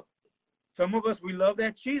 Yep. Some of us, we love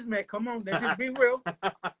that cheese, man. Come on, let's just be real. You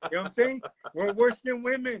know what I'm saying? We're worse than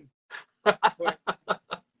women. But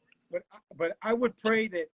I would pray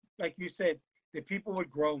that, like you said, that people would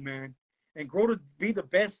grow, man, and grow to be the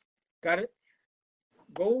best.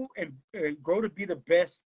 Go and grow to be the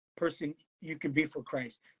best person you can be for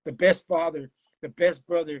Christ. The best father, the best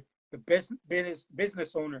brother, the best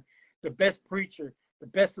business owner, the best preacher, the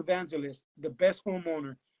best evangelist, the best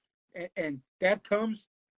homeowner. And that comes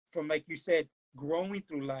from, like you said, growing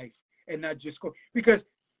through life and not just go. Because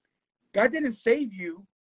God didn't save you,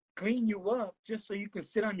 clean you up, just so you can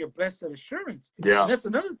sit on your blessed assurance. Yeah. And that's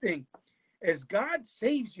another thing, as God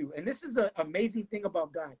saves you. And this is an amazing thing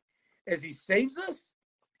about God. As he saves us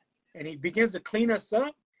and he begins to clean us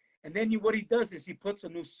up, and then what he does is he puts a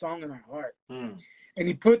new song in our heart. And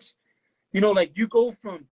he puts, like you go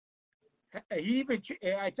from,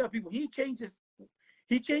 I tell people, he changes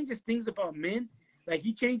things about men. Like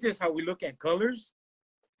he changes how we look at colors,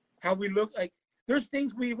 how we look, like there's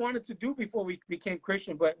things we wanted to do before we became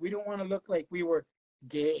Christian, but we don't want to look like we were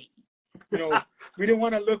gay. You know, we didn't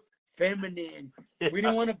want to look feminine. Yeah. We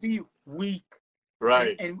didn't want to be weak.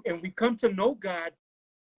 Right. And we come to know God,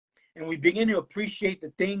 and we begin to appreciate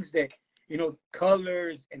the things that, you know,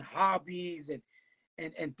 colors and hobbies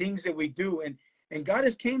and things that we do. And God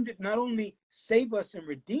has came to not only save us and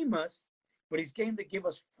redeem us, but He's came to give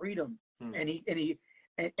us freedom. And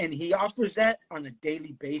he offers that on a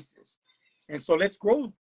daily basis. And so let's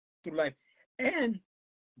grow through life. And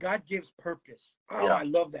God gives purpose. Oh, Yeah. I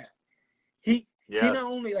love that. He Yes. not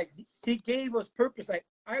only like He gave us purpose. Like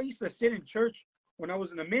I used to sit in church when I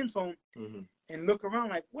was in the men's home and look around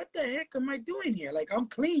like, what the heck am I doing here? Like, I'm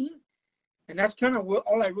clean. And that's kind of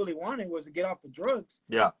all I really wanted was to get off of drugs.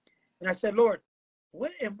 Yeah. And I said, Lord,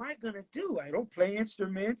 what am I gonna do? I don't play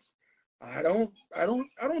instruments. I don't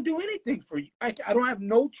do anything for you. I don't have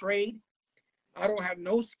no trade. I don't have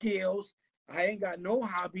no skills. I ain't got no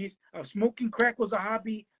hobbies. If smoking crack was a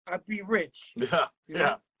hobby, I'd be rich. Yeah. You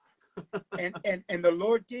know? and the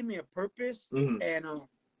Lord gave me a purpose, and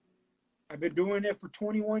I've been doing it for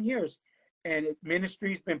 21 years, and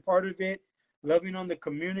ministry's been part of it, loving on the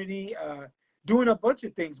community, doing a bunch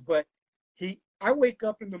of things. But I wake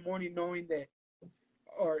up in the morning knowing that,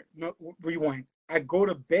 or no, rewind. I go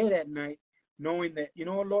to bed at night knowing that, you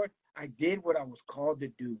know what, Lord, I did what I was called to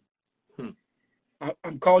do.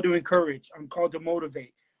 I'm called to encourage. I'm called to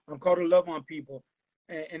motivate. I'm called to love on people.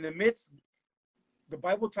 And in the midst, the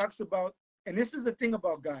Bible talks about, and this is the thing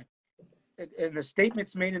about God, and the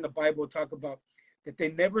statements made in the Bible talk about that they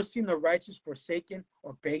never seen the righteous forsaken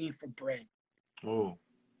or begging for bread. Oh.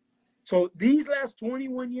 So these last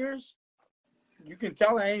 21 years, you can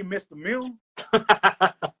tell I ain't missed a meal. You know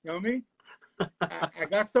what I mean? I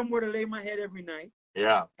got somewhere to lay my head every night.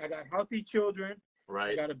 Yeah. I got healthy children.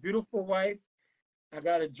 Right. I got a beautiful wife. I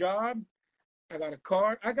got a job. I got a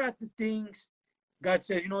car. I got the things. God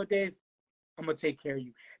says, you know what, Dave? I'm going to take care of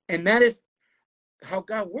you. And that is how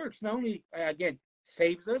God works. Not only, again,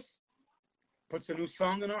 saves us, puts a new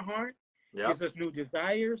song in our heart, gives us new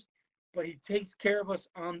desires, but He takes care of us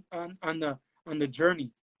on the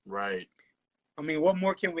journey. Right. I mean, what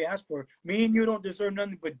more can we ask for? Me and you don't deserve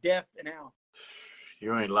nothing but death and hell.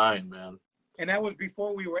 You ain't lying, man. And that was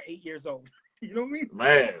before we were 8 years old. You know what I mean?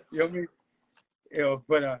 Man. You know what I mean? You know,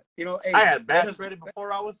 but hey, I had bad credit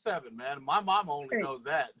before I was 7, man. My mom only knows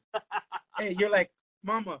that. Hey, you're like,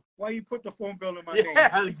 Mama, why you put the phone bill in my name?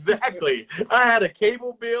 Yeah, exactly. I had a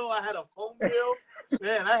cable bill. I had a phone bill.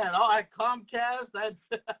 Man, I had Comcast.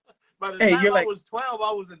 By the time I was 12,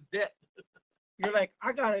 I was in debt. You're like,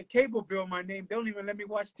 I got a cable bill in my name. They don't even let me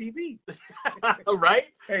watch TV. Right?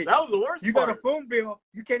 Hey, that was the worst you part. got a phone bill.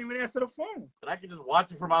 You can't even answer the phone. But I can just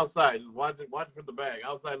watch it from outside. Just watch it from the bag,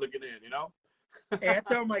 outside looking in, you know? Hey, I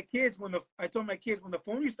told my kids when the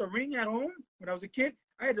phone used to ring at home when I was a kid,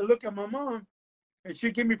 I had to look at my mom and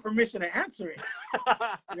she'd give me permission to answer it.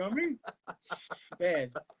 You know what I mean?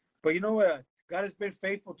 Bad. But you know what? God has been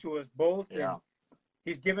faithful to us both. Yeah. And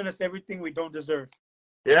He's given us everything we don't deserve.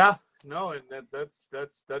 Yeah. No, and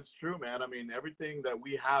that's true, man. I mean, everything that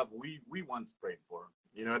we have, we once prayed for.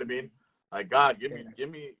 You know what I mean? Like, God, give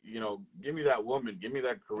me, you know, give me that woman, give me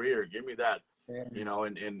that career, give me that, you know,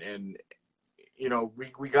 and you know,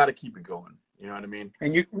 we got to keep it going. You know what I mean?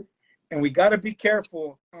 And we got to be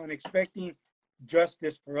careful on expecting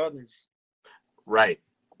justice for others. Right.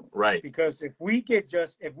 Right. Because if we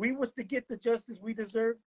was to get the justice we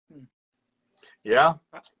deserve, yeah,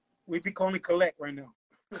 we'd be calling collect right now.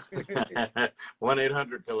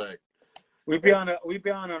 1-800-collect. We'd be on an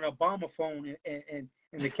Obama phone in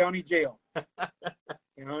the county jail.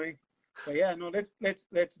 You know what I mean? But yeah, no, let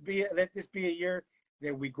this be a year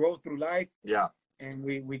that we grow through life. Yeah. And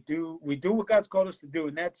we do what God's called us to do,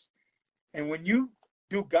 and when you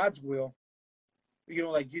do God's will, you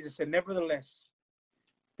know, like Jesus said, nevertheless,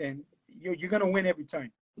 then you're gonna win every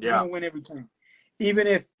time. You're gonna win every time, even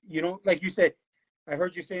if you don't, like you said. I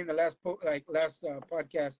heard you say in the last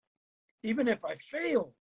podcast, even if I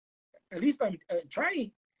fail, at least I'm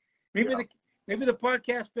trying. Maybe the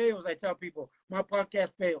podcast fails. I tell people my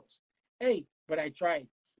podcast fails. Hey, but I tried.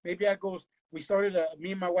 Maybe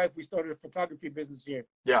me and my wife, we started a photography business here.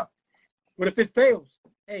 Yeah. But if it fails,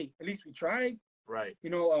 hey, at least we tried. Right.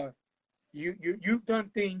 You know, you've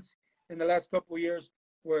done things in the last couple of years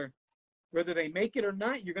where whether they make it or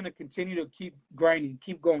not, you're going to continue to keep grinding,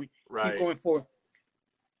 keep going, keep going forward.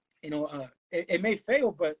 You know, it may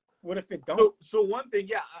fail, but what if it don't? So one thing,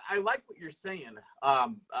 I like what you're saying.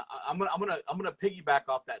 I'm gonna piggyback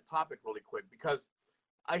off that topic really quick because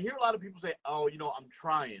I hear a lot of people say, "Oh, you know, I'm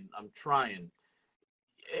trying,"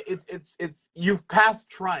 it's you've passed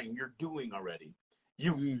trying, you're doing already.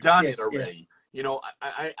 You've done Yes, it already. You know,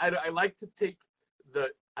 I like to take the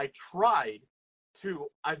I tried to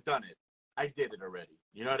I've done it. I did it already.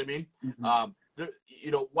 You know what I mean?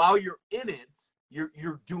 You know, while you're in it,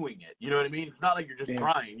 you're doing it. You know what I mean? It's not like you're just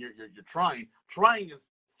trying. You're trying. Trying is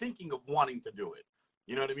thinking of wanting to do it.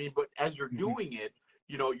 You know what I mean? But as you're doing it,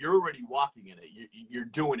 you know, you're already walking in it. You're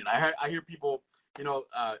doing it. I hear people, you know,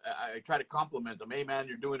 I try to compliment them. Hey, man,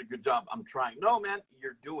 you're doing a good job. I'm trying. No, man,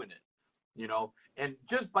 you're doing it. You know, and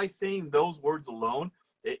just by saying those words alone,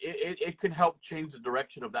 it can help change the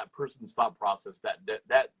direction of that person's thought process.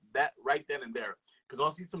 That right then and there. Because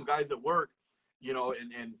I'll see some guys at work, you know,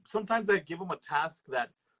 and sometimes I give them a task that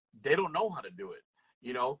they don't know how to do it,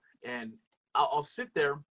 you know, and I'll sit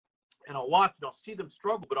there and I'll watch and I'll see them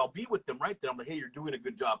struggle, but I'll be with them right there. I'm like, hey, you're doing a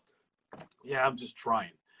good job. Yeah, I'm just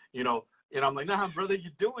trying, you know, and I'm like, nah, brother,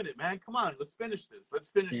 you're doing it, man. Come on, let's finish this. Let's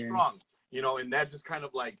finish strong, you know, and that just kind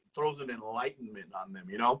of like throws an enlightenment on them,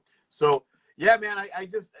 you know? So, yeah, man, I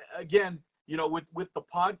just, again, you know, with the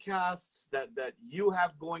podcasts that you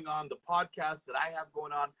have going on, the podcasts that I have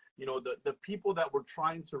going on, you know, the people that we're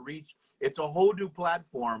trying to reach, it's a whole new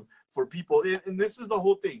platform for people. And this is the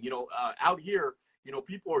whole thing, you know, out here, you know,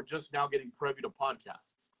 people are just now getting privy to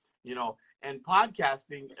podcasts, you know, and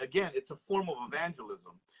podcasting, again, it's a form of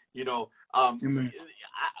evangelism. You know,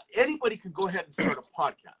 anybody can go ahead and start a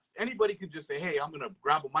podcast. Anybody can just say, hey, I'm going to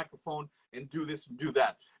grab a microphone and do this and do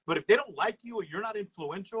that. But if they don't like you or you're not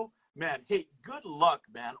influential, man, hey, good luck,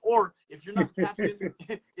 man. Or if you're not tapped in,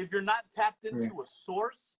 if you're not tapped into a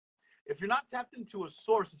source, if you're not tapped into a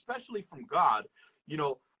source, especially from God, you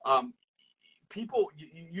know, people,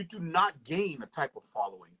 you do not gain a type of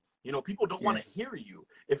following. You know, people don't want to hear you.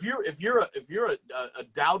 If you're a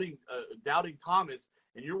doubting Thomas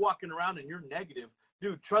and you're walking around and you're negative,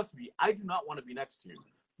 dude, trust me, I do not want to be next to you.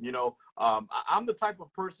 You know, I'm the type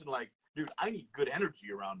of person like, dude, I need good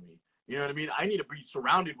energy around me. You know what I mean? I need to be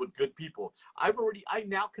surrounded with good people. I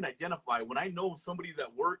now can identify when I know somebody's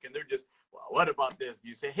at work and they're just, well, what about this?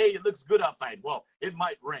 You say, hey, it looks good outside. Well, it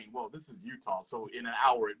might rain. Well, this is Utah, so in an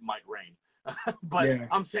hour it might rain. But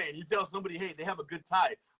I'm saying, you tell somebody, hey, they have a good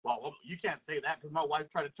tie. Well, you can't say that because my wife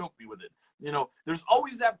tried to choke me with it. You know, there's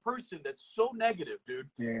always that person that's so negative, dude,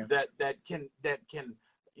 that can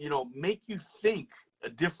you know, make you think a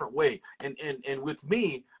different way. And with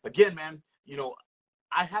me, again, man, you know,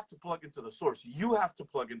 I have to plug into the source. You have to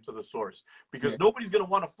plug into the source, because nobody's going to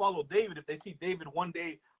want to follow David if they see David one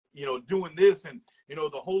day, you know, doing this and, you know,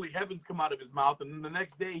 the holy heavens come out of his mouth. And then the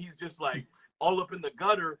next day he's just like all up in the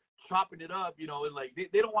gutter, chopping it up, you know, and like,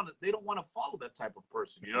 they don't want to follow that type of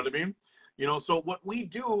person. You know what I mean? You know, so what we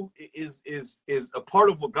do is a part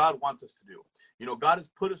of what God wants us to do. You know, God has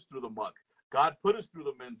put us through the muck. God put us through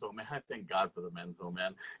the men's home. Man, I thank God for the men's home,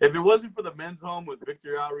 man. If it wasn't for the men's home with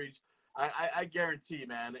Victory Outreach, I guarantee,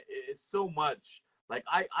 man, it's so much. Like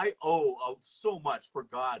I owe so much for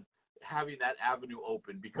God having that avenue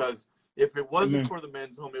open, because if it wasn't for the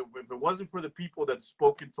men's home, if it wasn't for the people that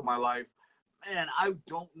spoke into my life, man, I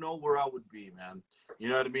don't know where I would be, man. You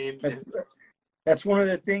know what I mean? That's one of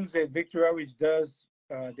the things that Victory Outreach does.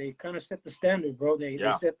 They kind of set the standard, bro. They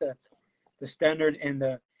set the standard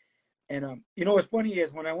and you know what's funny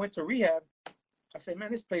is when I went to rehab, I said,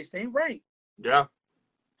 man, this place ain't right. Yeah.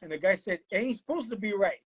 And the guy said, it ain't supposed to be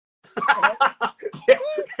right.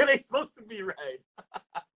 It ain't supposed to be right.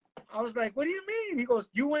 I was like, what do you mean? He goes,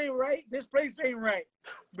 you ain't right. This place ain't right.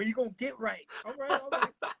 But you're going to get right. All right.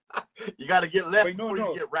 You got to get left before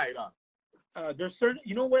you get right, huh? There's certain,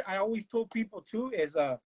 you know what I always told people too is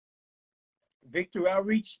Victory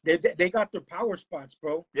Outreach, they got their power spots,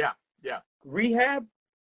 bro. Yeah. Rehab,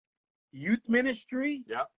 youth ministry,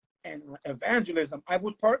 and evangelism.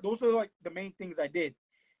 Those are like the main things I did.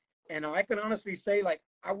 And I can honestly say, like,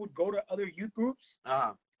 I would go to other youth groups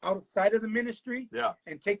outside of the ministry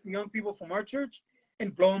and take the young people from our church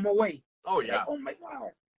and blow them away. Oh, yeah. Like, oh, my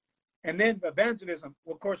God. And then evangelism,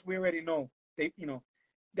 well, of course, we already know.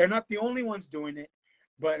 They're not the only ones doing it,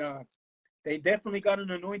 but they definitely got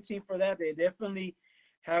an anointing for that. They definitely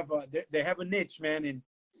have they have a niche, man.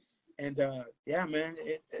 And yeah, man,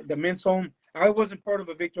 the men's home, I wasn't part of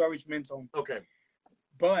a Victory Outreach men's home. Okay.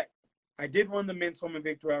 But I did run the men's home in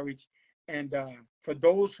Victory Outreach. And for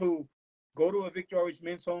those who go to a Victory Outreach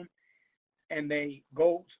men's home and they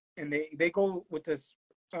go with this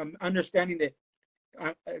understanding that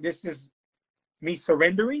this is me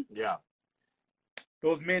surrendering. Yeah.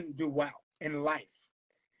 Those men do well in life.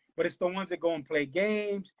 But it's the ones that go and play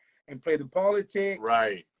games and play the politics.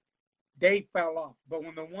 Right. They fell off. But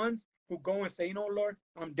when the ones who go and say, you know, Lord,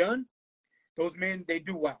 I'm done, those men, they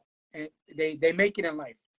do well. and they make it in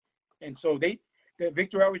life. And so the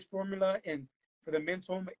Victor Outreach formula and for the men's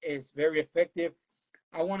home is very effective.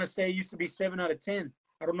 I want to say it used to be 7 out of 10.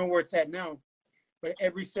 I don't know where it's at now, but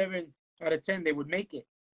every 7 out of 10 they would make it.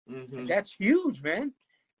 And that's huge, man.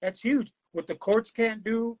 That's huge. What the courts can't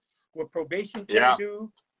do, what probation can't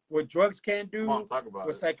do, what drugs can't do,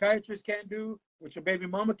 what psychiatrists can't do, what your baby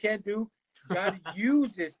mama can't do. God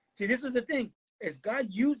uses. See, this is the thing: is God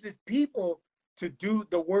uses people to do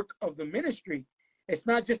the work of the ministry. It's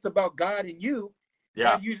not just about God and you.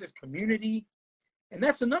 Yeah. God uses community, and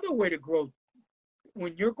that's another way to grow.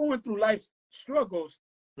 When you're going through life's struggles,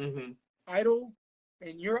 idle,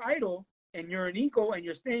 and you're idle, and you're an ego, and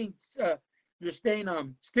you're staying still,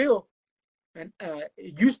 and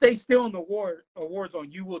you stay still in the war zone,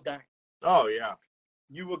 you will die. Oh yeah,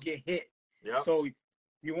 you will get hit. Yeah. So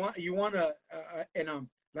you want to, and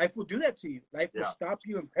life will do that to you. Life will stop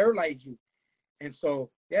you and paralyze you. And so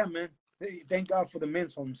yeah, man. Thank God for the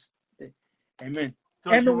men's homes. Amen.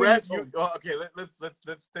 So and the women's okay,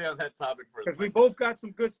 let's stay on that topic for a second. Because we both got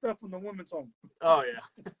some good stuff from the women's home. Oh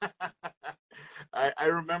yeah. I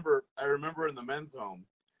remember in the men's home,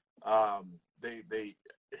 they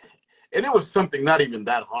and it was something not even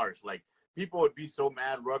that harsh. Like people would be so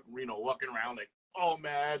mad, walking around like, oh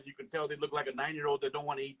man, you can tell they look like a 9-year-old that don't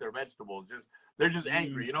want to eat their vegetables. They're just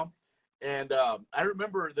angry, And I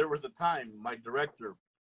remember there was a time my director,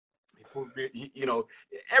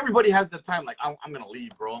 everybody has the time like I'm gonna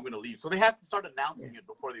leave, bro. I'm gonna leave. So they have to start announcing it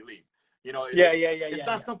before they leave. It's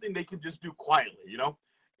not something they can just do quietly,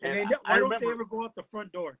 And why don't they ever go out the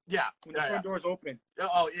front door? Yeah. When the front door is open.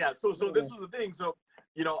 Oh yeah. So this was the thing. So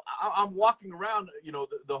I'm walking around,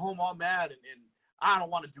 the home all mad, and I don't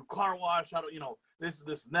want to do car wash. I don't, this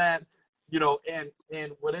and that,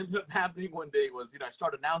 and what ended up happening one day was, I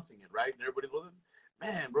started announcing it, right? And everybody was,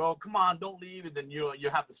 man, bro, come on, don't leave. And then, you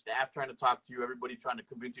have the staff trying to talk to you, everybody trying to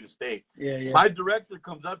convince you to stay. Yeah. My director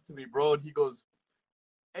comes up to me, bro, and he goes,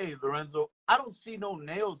 hey, Lorenzo, I don't see no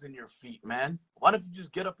nails in your feet, man. Why don't you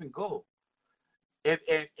just get up and go? And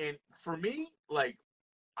for me, like,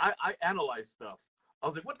 I analyze stuff. I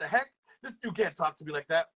was like, what the heck? This dude can't talk to me like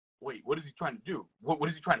that. Wait, what is he trying to do? What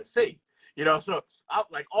is he trying to say? So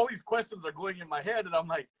like all these questions are going in my head, and I'm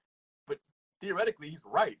like, but theoretically, he's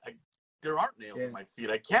right. There aren't nails in my feet.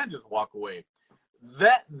 I can just walk away.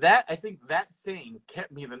 That I think that saying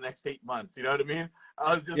kept me the next 8 months. You know what I mean?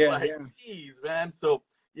 I was just geez, man. So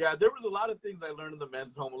yeah, there was a lot of things I learned in the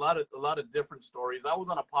men's home. A lot of different stories. I was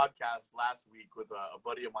on a podcast last week with a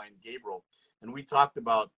buddy of mine, Gabriel, and we talked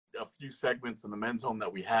about a few segments in the men's home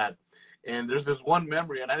that we had. And there's this one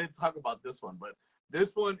memory, and I didn't talk about this one, but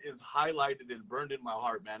this one is highlighted and burned in my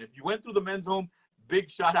heart, man. If you went through the men's home, big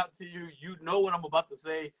shout out to you. You know what I'm about to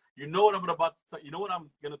say. You know what I'm about to you know what I'm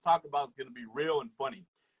going to talk about is going to be real and funny.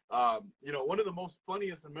 One of the most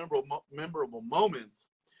funniest and memorable moments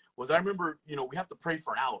was, I remember, we have to pray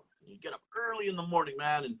for an hour. You get up early in the morning,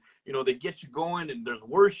 man, and, they get you going, and there's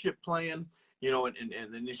worship playing,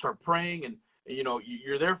 and then you start praying, and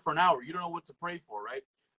you're there for an hour. You don't know what to pray for, right?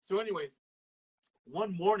 So anyways,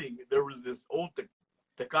 one morning there was this old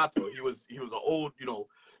Tecato. He was an old,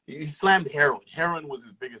 he slammed heroin. Heroin was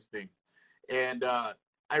his biggest thing. And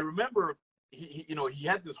I remember he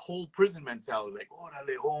had this whole prison mentality, like,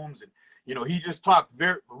 orale, Holmes, and he just talked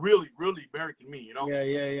really American me,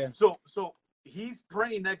 Yeah. So he's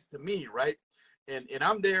praying next to me, right? And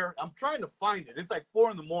I'm there, I'm trying to find it. It's like 4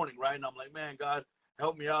 a.m, right? And I'm like, man, God,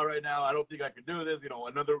 help me out right now. I don't think I can do this.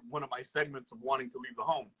 Another one of my segments of wanting to leave the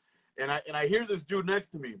home. And I hear this dude next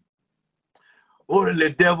to me.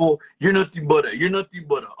 Orale, devil, you're nothing but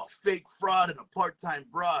a fake fraud and a part-time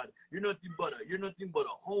broad. You're nothing but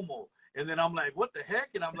a homo. And then I'm like, what the heck?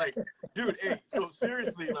 And I'm like, dude, hey, so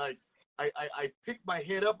seriously, like, I picked my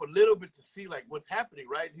head up a little bit to see like what's happening,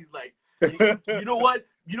 right? And he's like, you know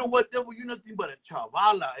what, devil, you're nothing but a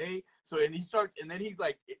chavala, eh? So, and he starts, and then he's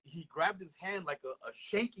like, he grabbed his hand like a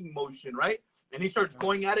shaking motion, right? And he starts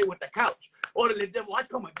going at it with the couch. Orale, devil, I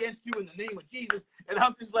come against you in the name of Jesus. And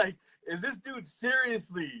I'm just like, is this dude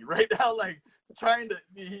seriously right now, like,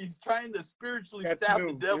 he's trying to spiritually stab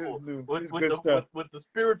the devil with the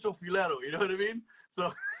spiritual filero, you know what I mean?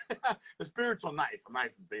 So the spiritual knife is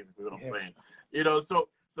basically what I'm saying.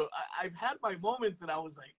 So I've had my moments, and I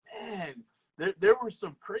was like, man, there were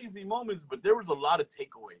some crazy moments, but there was a lot of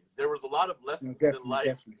takeaways. There was a lot of lessons in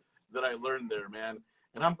life that I learned there, man.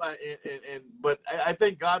 And but I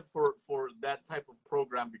thank God for that type of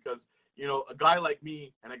program, because a guy like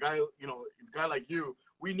me and a guy like you,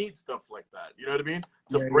 we need stuff like that. You know what I mean?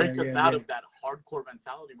 To break us out of that hardcore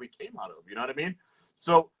mentality we came out of. You know what I mean?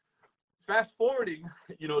 So fast forwarding,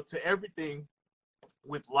 to everything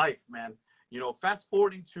with life, man. Fast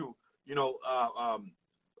forwarding to,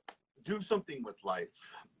 do something with life.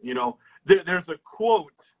 There's a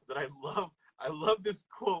quote that I love. I love this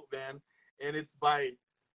quote, man. And it's by,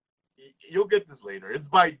 you'll get this later. It's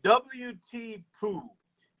by W.T. Pooh.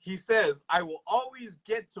 He says, I will always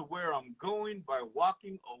get to where I'm going by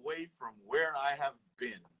walking away from where I have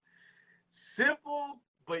been. Simple,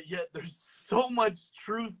 but yet there's so much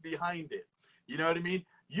truth behind it. You know what I mean?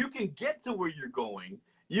 You can get to where you're going.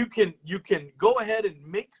 You can go ahead and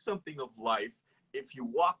make something of life if you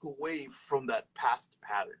walk away from that past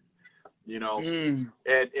pattern. And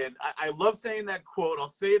I love saying that quote. I'll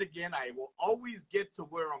say it again. I will always get to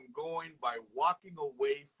where I'm going by walking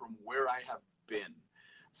away from where I have been.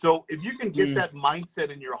 So if you can get that mindset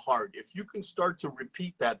in your heart, if you can start to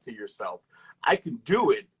repeat that to yourself, I can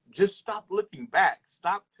do it. Just stop looking back.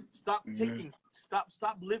 Stop living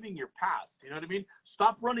your past. You know what I mean?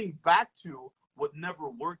 Stop running back to what never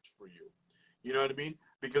worked for you. You know what I mean?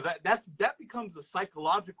 Because that becomes a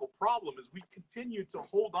psychological problem as we continue to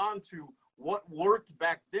hold on to what worked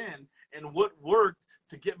back then and what worked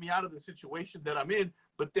to get me out of the situation that I'm in.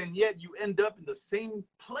 But then yet you end up in the same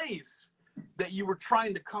place that you were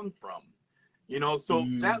trying to come from. So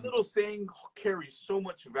that little saying carries so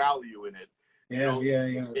much value in it.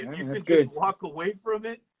 If you can just walk away from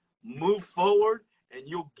it, move forward, and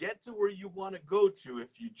you'll get to where you want to go to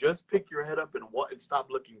if you just pick your head up and stop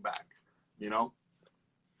looking back.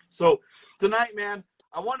 So tonight, man,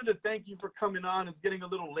 I wanted to thank you for coming on. It's getting a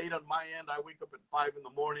little late on my end. I wake up at 5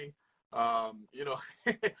 a.m.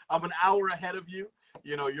 I'm an hour ahead of you.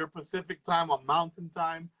 You're Pacific time, I'm Mountain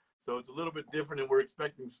time. So it's a little bit different, and we're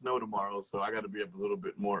expecting snow tomorrow. So I got to be up a little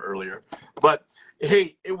bit more earlier. But,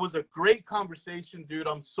 hey, it was a great conversation, dude.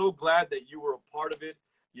 I'm so glad that you were a part of it.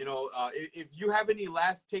 If you have any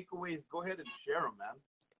last takeaways, go ahead and share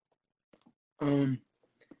them,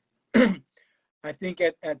 man. I think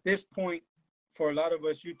at this point, for a lot of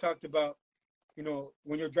us, you talked about,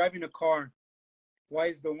 when you're driving a car, why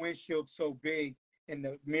is the windshield so big and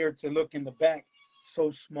the mirror to look in the back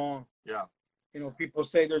so small? Yeah. People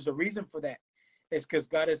say there's a reason for that. It's because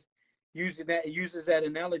God is uses that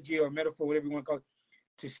analogy or metaphor, whatever you want to call it,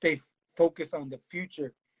 to stay focused on the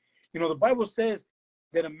future. The Bible says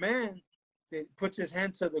that a man that puts his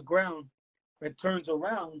hand to the ground and turns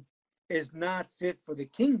around is not fit for the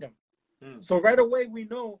kingdom. So right away we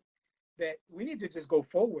know that we need to just go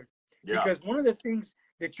forward. Because one of the things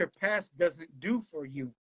that your past doesn't do for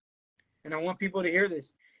you, and I want people to hear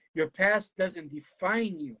this, your past doesn't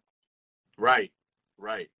define you. Right.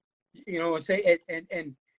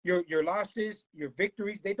 And your losses, your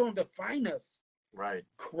victories, they don't define us. Right.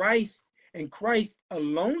 Christ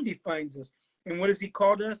alone defines us. And what does he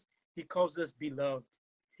call us? He calls us beloved.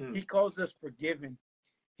 He calls us forgiven.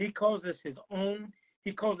 He calls us his own.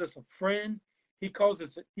 He calls us a friend. The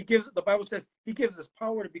Bible says he gives us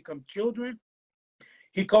power to become children.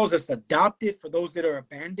 He calls us adopted for those that are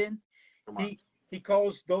abandoned. He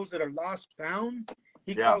calls those that are lost found.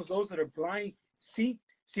 He calls those that are blind. See,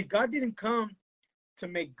 God didn't come to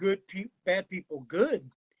make bad people good.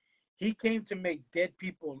 He came to make dead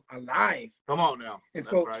people alive. Come on now. And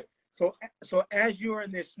that's right. So as you are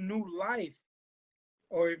in this new life,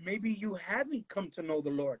 or maybe you haven't come to know the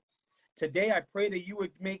Lord, today I pray that you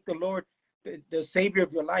would make the Lord the Savior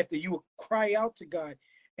of your life, that you would cry out to God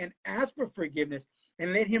and ask for forgiveness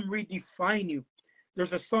and let him redefine you.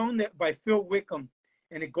 There's a song that by Phil Wickham,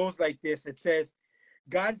 and it goes like this. It says,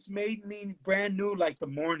 God's made me brand new like the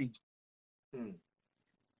morning.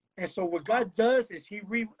 And so what God does is he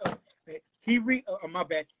rewrote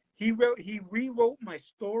my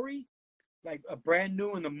story like a brand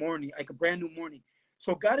new in the morning, like a brand new morning.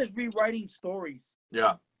 So God is rewriting stories.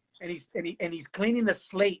 Yeah. And he's cleaning the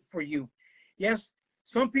slate for you. Yes,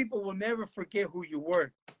 some people will never forget who you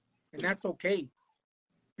were, and that's okay.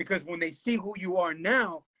 Because when they see who you are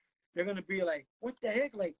now, they're gonna be like, what the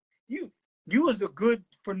heck? Like you was a good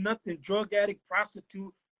for nothing drug addict,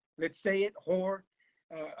 prostitute, let's say it, whore,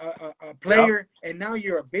 a player, and now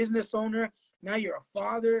you're a business owner, now you're a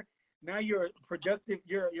father, now you're productive,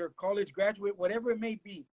 you're a college graduate, whatever it may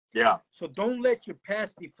be. Yeah. So don't let your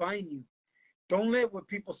past define you. Don't let what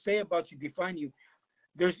people say about you define you.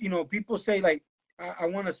 There's, people say, like, I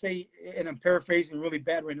want to say, and I'm paraphrasing really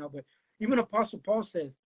bad right now, but even Apostle Paul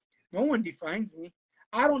says, no one defines me.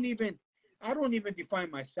 I don't even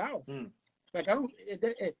define myself. Like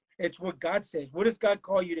it's what God says. What does God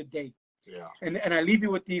call you today? Yeah. And I leave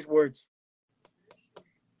you with these words.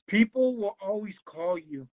 People will always call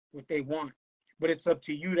you what they want, but it's up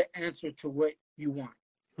to you to answer to what you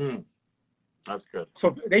want. That's good.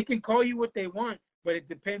 So they can call you what they want, but it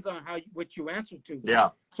depends on what you answer to. Yeah.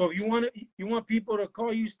 So if you want people to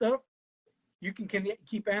call you stuff, you can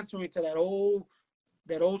keep answering to that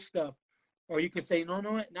old stuff, or you can say,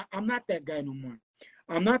 no, I'm not that guy no more.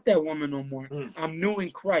 I'm not that woman no more. I'm new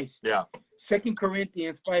in Christ. Yeah. 2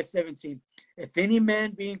 Corinthians 5:17. If any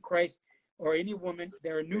man be in Christ, or any woman,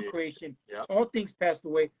 they're a new creation. Yeah. All things passed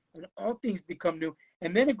away, and all things become new.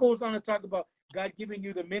 And then it goes on to talk about God giving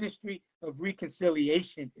you the ministry of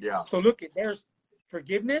reconciliation. Yeah. So look, there's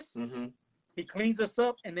forgiveness. Mm-hmm. He cleans us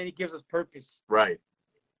up, and then he gives us purpose. Right.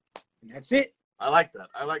 And that's it. I like that.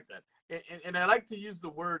 And I like to use the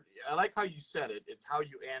word, I like how you said it. It's how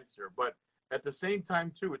you answer, but at the same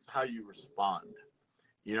time too, it's how you respond.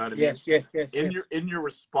 You know what I mean? Yes. In your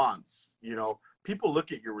response, people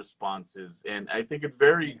look at your responses, and I think it's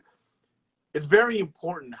very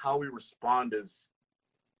important how we respond as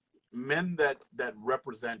men that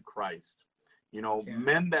represent Christ.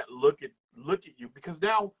 Men that look at you, because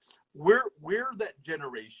now we're that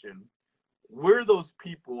generation. We're those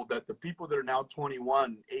people that the people that are now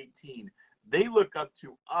 21, 18, they look up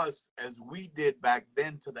to us as we did back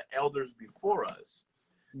then to the elders before us.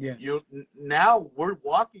 Yes. Now we're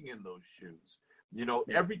walking in those shoes.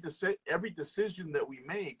 Every decision that we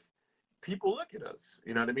make, people look at us.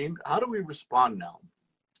 You know what I mean? How do we respond now?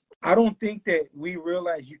 I don't think that we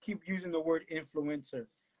realize, you keep using the word influencer.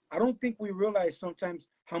 I don't think we realize sometimes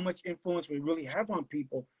how much influence we really have on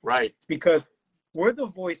people. Right. Because we're the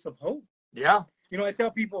voice of hope. Yeah. I tell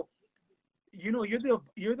people, you're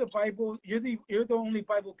the Bible, you're the only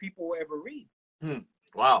Bible people will ever read.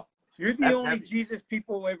 Wow. You're the only heavy. Jesus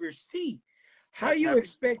people will ever see. How you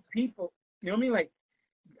expect people, like,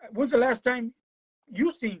 when's the last time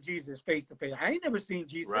you seen Jesus face to face? I ain't never seen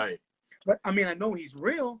Jesus. Right. But I know he's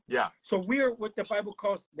real. Yeah. So we're what the Bible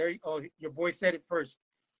calls, your boy said it first.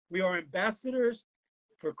 We are ambassadors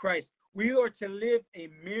for Christ. We are to live a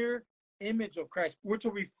mirror image of Christ. We're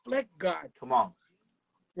to reflect God. Come on.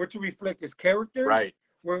 We're to reflect his character. Right.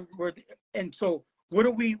 And so what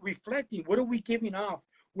are we reflecting? What are we giving off?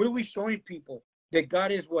 What are we showing people? That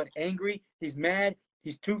God is what? Angry? He's mad?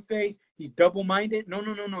 He's two-faced? He's double-minded?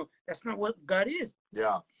 No. That's not what God is.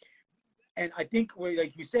 Yeah. And I think,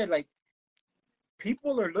 like you said, like,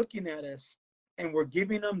 people are looking at us and we're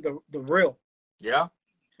giving them the real. Yeah.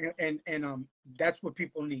 And that's what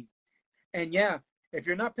people need. And yeah, if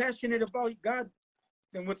you're not passionate about God,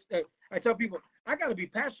 then I tell people, I got to be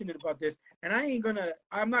passionate about this, and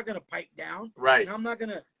I'm not gonna pipe down. Right. And I'm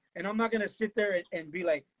not gonna sit there and be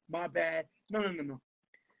like, my bad. No.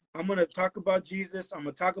 I'm gonna talk about Jesus. I'm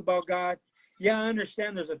gonna talk about God. Yeah, I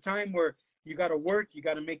understand there's a time where you got to work. You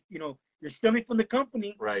got to make, you're stealing from the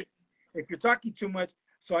company. Right. If you're talking too much.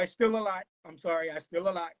 So I steal a lot. I'm sorry. I steal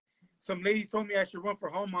a lot. Some lady told me I should run for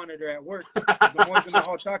hall monitor at work. I'm always in the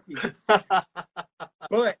hall talking.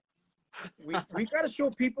 But we got to show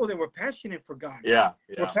people that we're passionate for God. Yeah.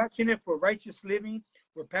 We're passionate for righteous living.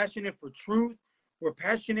 We're passionate for truth. We're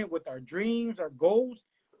passionate with our dreams, our goals.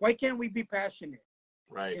 Why can't we be passionate?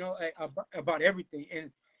 Right. About everything.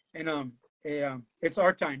 And it's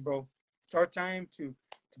our time, bro. It's our time to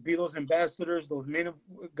be those ambassadors, those men of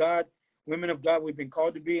God, women of God we've been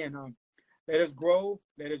called to be. And let us grow,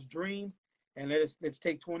 let us dream, and let's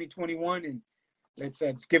take 2021 and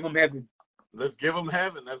let's give them heaven. Let's give them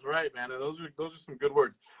heaven. That's right, man. And those are some good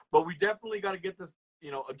words. But we definitely got to get this,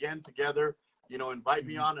 again together. Invite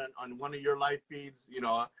me on one of your live feeds.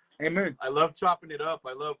 Amen. I love chopping it up.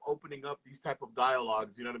 I love opening up these type of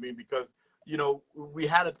dialogues. You know what I mean? Because we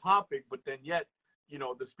had a topic, but then yet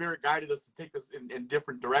the Spirit guided us to take us in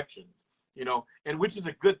different directions. And which is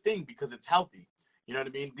a good thing because it's healthy. You know what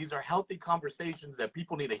I mean? These are healthy conversations that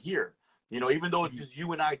people need to hear. Even though it's just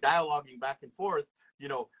you and I dialoguing back and forth.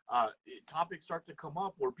 Topics start to come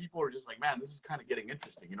up where people are just like, man, this is kind of getting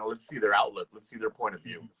interesting. Let's see their outlook. Let's see their point of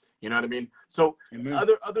view. You know what I mean? So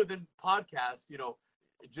other than podcast,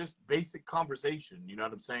 just basic conversation, you know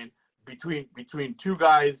what I'm saying? Between two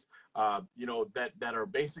guys, that are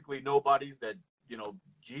basically nobodies that,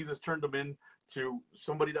 Jesus turned them into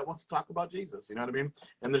somebody that wants to talk about Jesus. You know what I mean?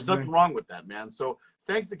 And there's nothing wrong with that, man. So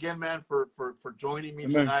thanks again, man, for joining me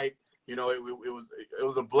tonight. It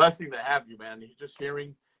was a blessing to have you, man. Just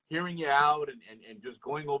hearing you out and just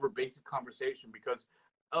going over basic conversation because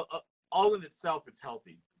all in itself, it's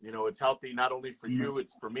healthy. It's healthy not only for you,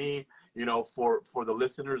 it's for me, for the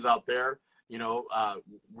listeners out there.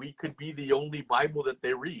 We could be the only Bible that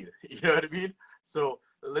they read. You know what I mean? So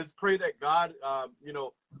let's pray that God,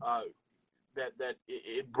 that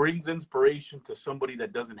it brings inspiration to somebody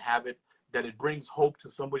that doesn't have it, that it brings hope to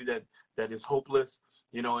somebody that is hopeless,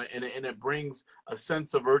 and it brings a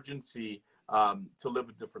sense of urgency to live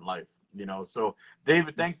a different life, you know. So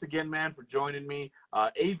David, thanks again, man, for joining me.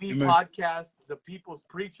 AV Amen. Podcast, The People's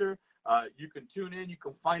Preacher. You can tune in. You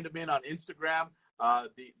can find them in on Instagram.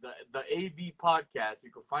 The AV Podcast.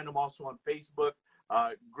 You can find them also on Facebook.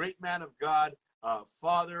 Great man of God,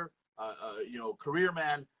 father, you know, career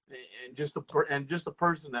man, and just a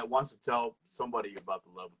person that wants to tell somebody about the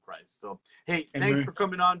love of Christ. So, hey, thanks Amen. for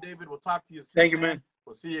coming on, David. We'll talk to you soon. Thank you, man.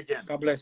 We'll see you again. God bless.